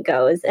journey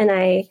goes. And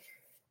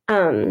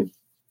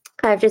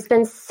I've just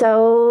been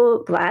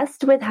so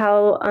blessed with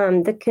how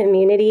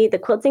the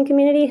quilting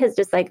community has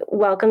just like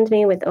welcomed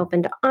me with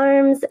open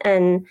arms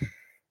and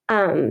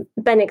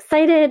been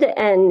excited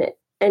and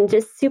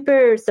just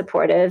super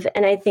supportive.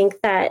 And I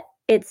think that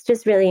it's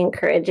just really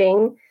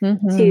encouraging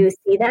to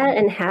see that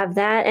and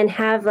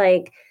have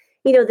like,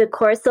 the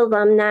course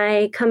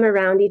alumni come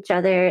around each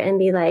other and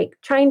be like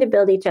trying to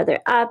build each other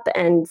up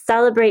and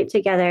celebrate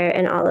together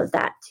and all of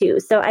that too.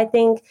 So I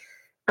think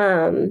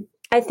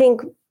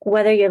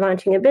whether you're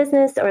launching a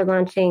business or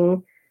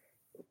launching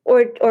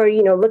or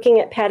looking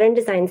at pattern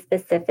design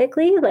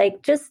specifically,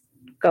 like just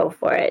go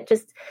for it.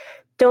 Just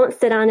don't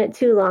sit on it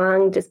too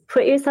long. Just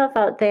put yourself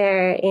out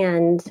there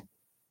and,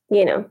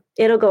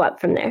 it'll go up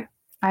from there.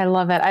 I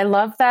love it. I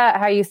love that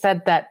how you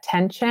said that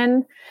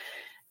tension,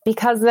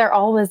 because there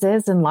always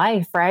is in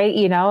life, right?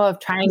 Of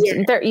trying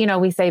to,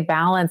 we say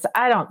balance.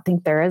 I don't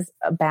think there is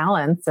a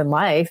balance in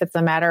life. It's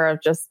a matter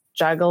of just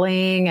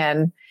juggling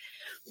and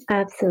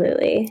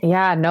absolutely.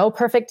 Yeah, no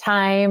perfect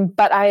time,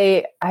 but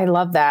I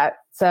love that.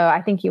 So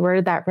I think you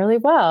worded that really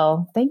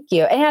well. Thank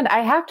you. And I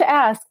have to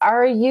ask,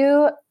 are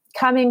you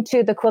coming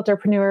to the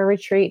Quilterpreneur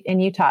retreat in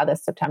Utah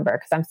this September?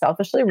 Because I'm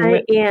selfishly I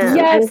am.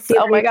 Yes.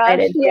 Oh my gosh.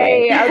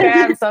 Yay. Okay,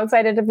 I'm so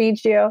excited to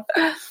meet you.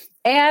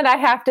 And I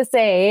have to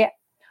say,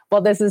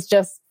 well, this is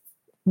just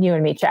you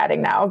and me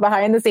chatting now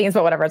behind the scenes,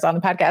 but whatever, it's on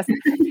the podcast.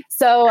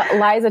 So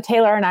Liza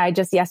Taylor and I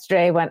just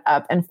yesterday went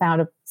up and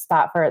found a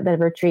spot for the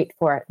retreat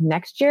for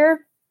next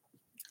year.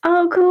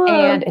 Oh, cool.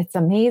 And it's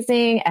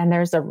amazing. And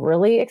there's a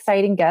really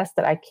exciting guest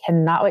that I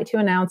cannot wait to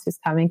announce who's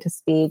coming to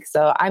speak.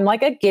 So I'm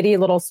like a giddy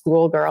little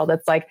schoolgirl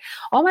that's like,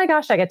 oh my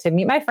gosh, I get to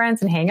meet my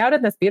friends and hang out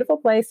in this beautiful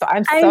place. So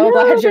I'm so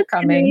glad you're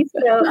coming.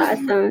 So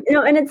awesome.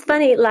 And it's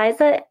funny,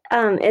 Liza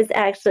is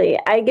actually,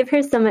 I give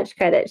her so much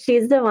credit.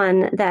 She's the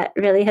one that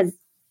really has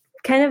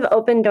kind of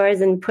opened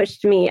doors and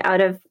pushed me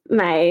out of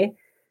my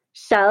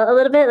shell a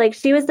little bit. Like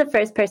she was the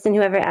first person who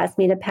ever asked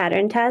me to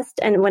pattern test.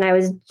 And when I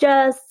was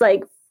just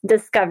like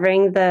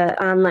discovering the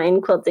online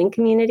quilting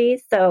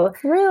community. So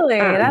really,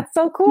 that's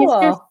so cool.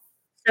 It's just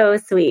so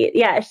sweet.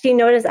 Yeah. She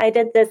noticed I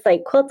did this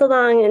like quilt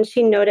along and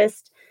she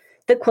noticed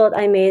the quilt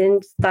I made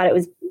and thought it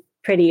was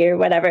pretty or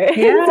whatever.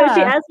 Yeah. So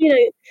she asked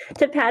me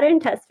to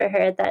pattern test for her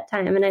at that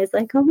time. And I was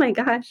like, oh my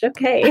gosh,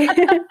 okay.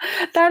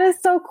 That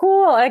is so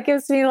cool. It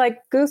gives me like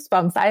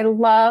goosebumps. I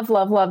love,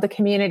 love, love the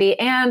community.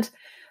 And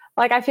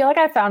like, I feel like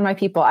I found my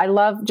people. I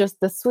love just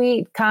the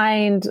sweet,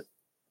 kind,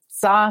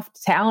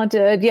 soft,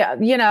 talented. Yeah.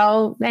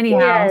 Anyhow.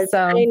 Yes,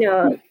 so I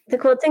know the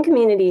quilting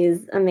community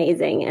is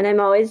amazing. And I'm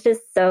always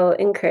just so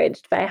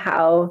encouraged by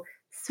how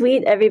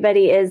sweet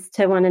everybody is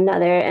to one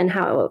another and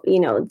how,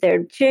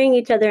 they're cheering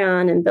each other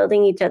on and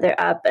building each other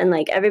up. And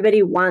like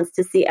everybody wants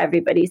to see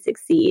everybody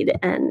succeed.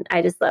 And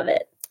I just love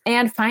it.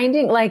 And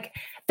finding like,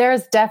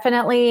 there's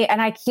definitely,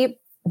 and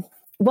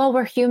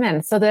we're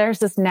human. So there's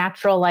this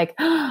natural like,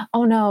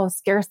 oh no,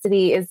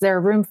 scarcity. Is there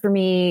room for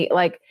me?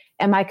 Like,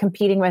 am I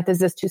competing with? Is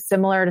this too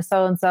similar to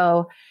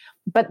so-and-so?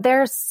 But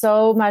there's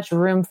so much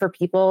room for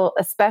people,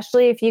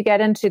 especially if you get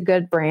into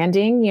good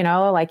branding,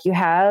 like you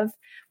have,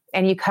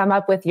 and you come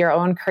up with your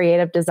own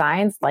creative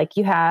designs like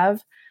you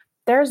have.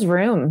 There's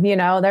room,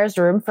 there's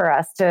room for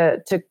us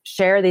to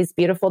share these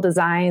beautiful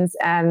designs.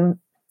 And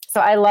so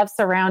I love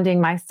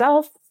surrounding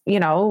myself,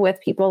 with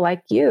people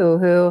like you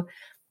who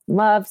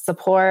love,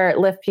 support,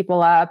 lift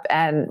people up,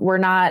 and we're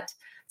not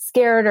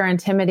scared or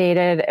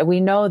intimidated. We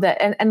know that,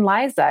 and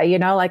Liza,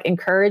 like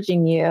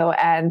encouraging you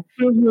and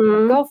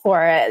go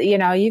for it.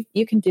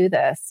 You can do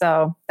this.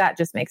 So that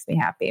just makes me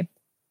happy.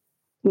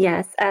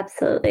 Yes,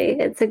 absolutely.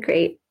 It's a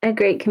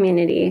great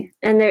community.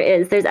 And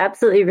there's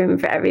absolutely room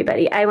for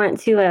everybody. I went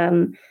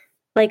to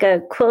like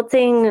a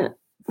quilting,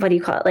 what do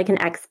you call it? Like an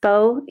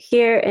expo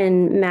here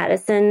in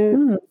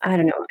Madison, I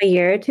don't know, a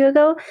year or two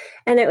ago.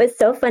 And it was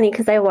so funny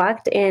because I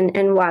walked in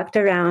and walked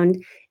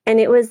around and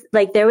it was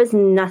like, there was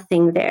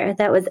nothing there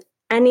that was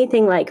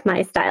anything like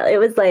my style. It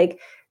was like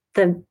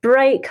the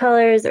bright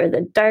colors or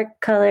the dark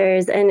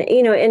colors. And,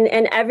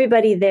 and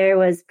everybody there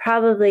was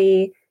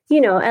probably,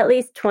 at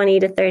least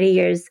 20 to 30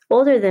 years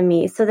older than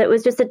me. So that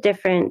was just a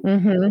different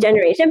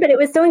generation, but it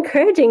was so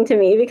encouraging to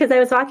me because I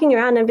was walking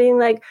around and being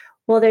like,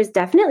 well, there's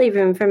definitely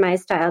room for my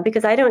style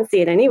because I don't see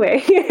it anywhere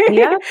here.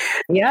 Yeah.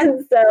 Yeah.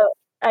 So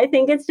I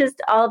think it's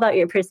just all about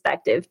your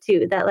perspective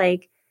too, that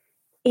like,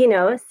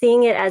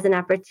 seeing it as an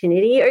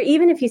opportunity, or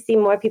even if you see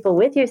more people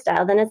with your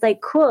style, then it's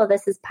like, cool,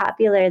 this is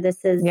popular.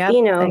 This is,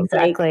 exactly.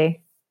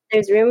 like,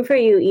 there's room for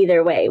you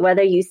either way,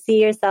 whether you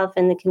see yourself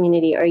in the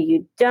community or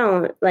you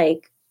don't,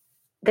 like,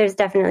 there's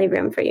definitely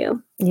room for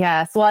you.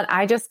 Yes. Well,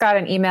 I just got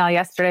an email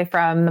yesterday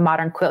from the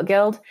Modern Quilt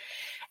Guild,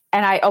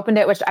 and I opened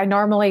it, which I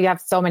normally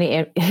have so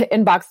many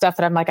inbox stuff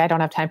that I'm like, I don't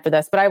have time for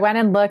this. But I went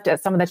and looked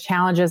at some of the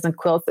challenges and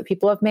quilts that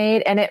people have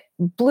made, and it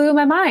blew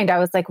my mind. I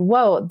was like,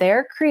 whoa,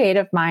 their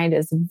creative mind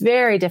is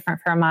very different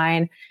from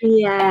mine.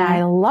 Yeah. And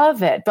I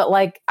love it. But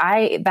like,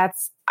 I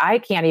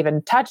can't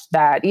even touch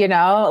that,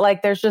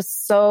 like there's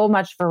just so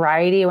much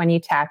variety when you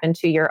tap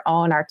into your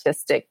own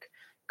artistic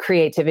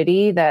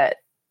creativity that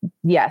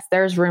yes,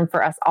 there's room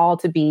for us all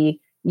to be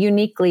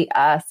uniquely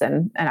us.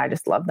 And I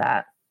just love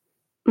that.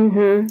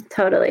 Mm-hmm,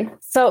 totally.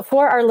 So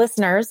for our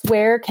listeners,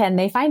 where can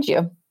they find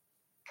you?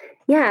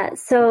 Yeah.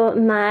 So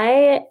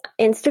my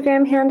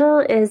Instagram handle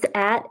is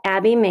at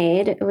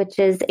AbbyMade, which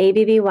is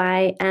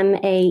ABBYMAED.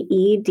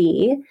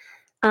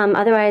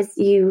 Otherwise,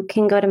 you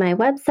can go to my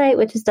website,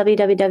 which is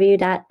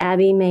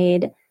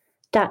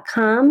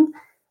www.abbymade.com.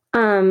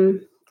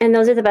 And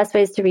those are the best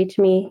ways to reach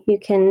me. You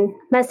can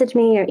message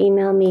me or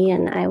email me,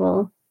 and I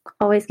will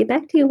always get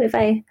back to you if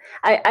I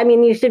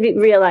mean, you should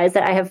realize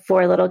that I have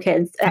 4 little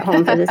kids at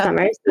home for the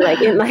summer. So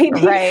like it might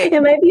be,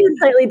 It might be a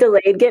slightly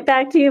delayed get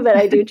back to you, but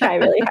I do try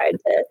really hard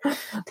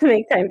to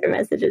make time for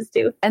messages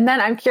too. And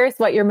then I'm curious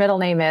what your middle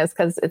name is,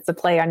 because it's a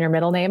play on your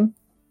middle name.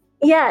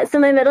 Yeah. So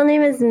my middle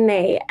name is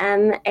Mae,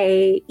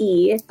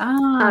 M-A-E.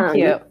 Oh,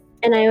 cute.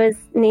 And I was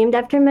named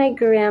after my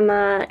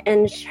grandma,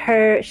 and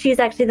she's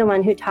actually the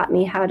one who taught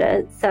me how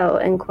to sew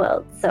and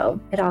quilt. So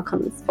it all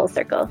comes full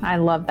circle. I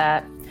love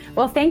that.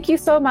 Well, thank you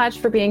so much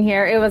for being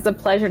here. It was a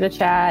pleasure to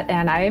chat,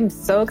 and I am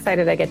so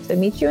excited I get to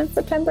meet you in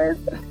September.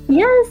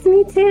 Yes,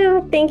 me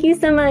too. Thank you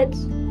so much.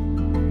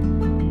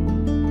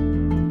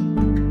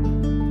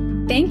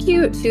 Thank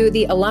you to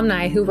the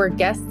alumni who were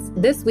guests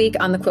this week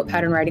on the Quilt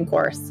Pattern Writing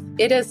course.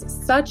 It is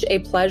such a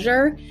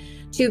pleasure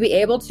to be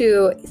able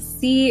to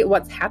see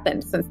what's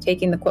happened since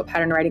taking the Quilt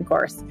Pattern Writing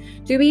course,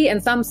 to be in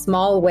some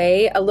small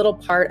way a little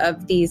part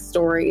of these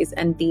stories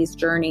and these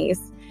journeys.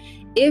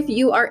 If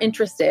you are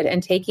interested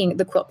in taking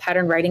the Quilt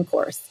Pattern Writing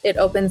course, it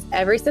opens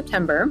every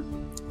September.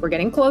 We're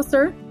getting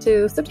closer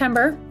to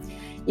September.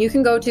 You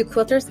can go to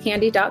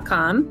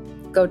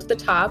quilterscandy.com, go to the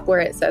top where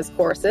it says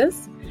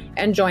courses,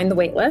 and join the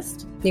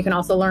waitlist. You can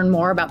also learn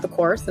more about the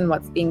course and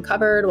what's being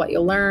covered, what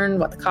you'll learn,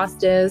 what the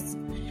cost is.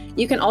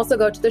 You can also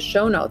go to the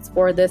show notes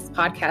for this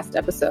podcast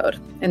episode,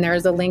 and there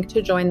is a link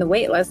to join the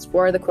waitlist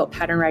for the Quilt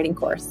Pattern Writing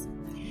course.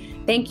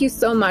 Thank you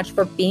so much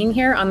for being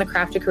here on the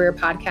Craft a Career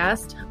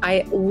podcast.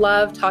 I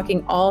love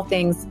talking all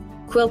things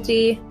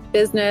quilty,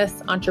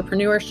 business,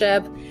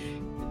 entrepreneurship,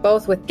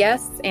 both with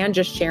guests and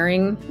just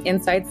sharing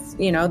insights,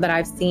 that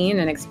I've seen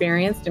and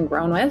experienced and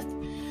grown with.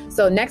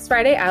 So next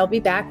Friday, I'll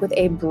be back with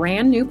a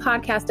brand new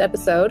podcast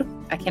episode.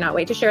 I cannot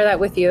wait to share that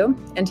with you.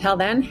 Until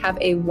then, have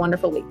a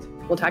wonderful week.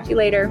 We'll talk to you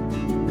later.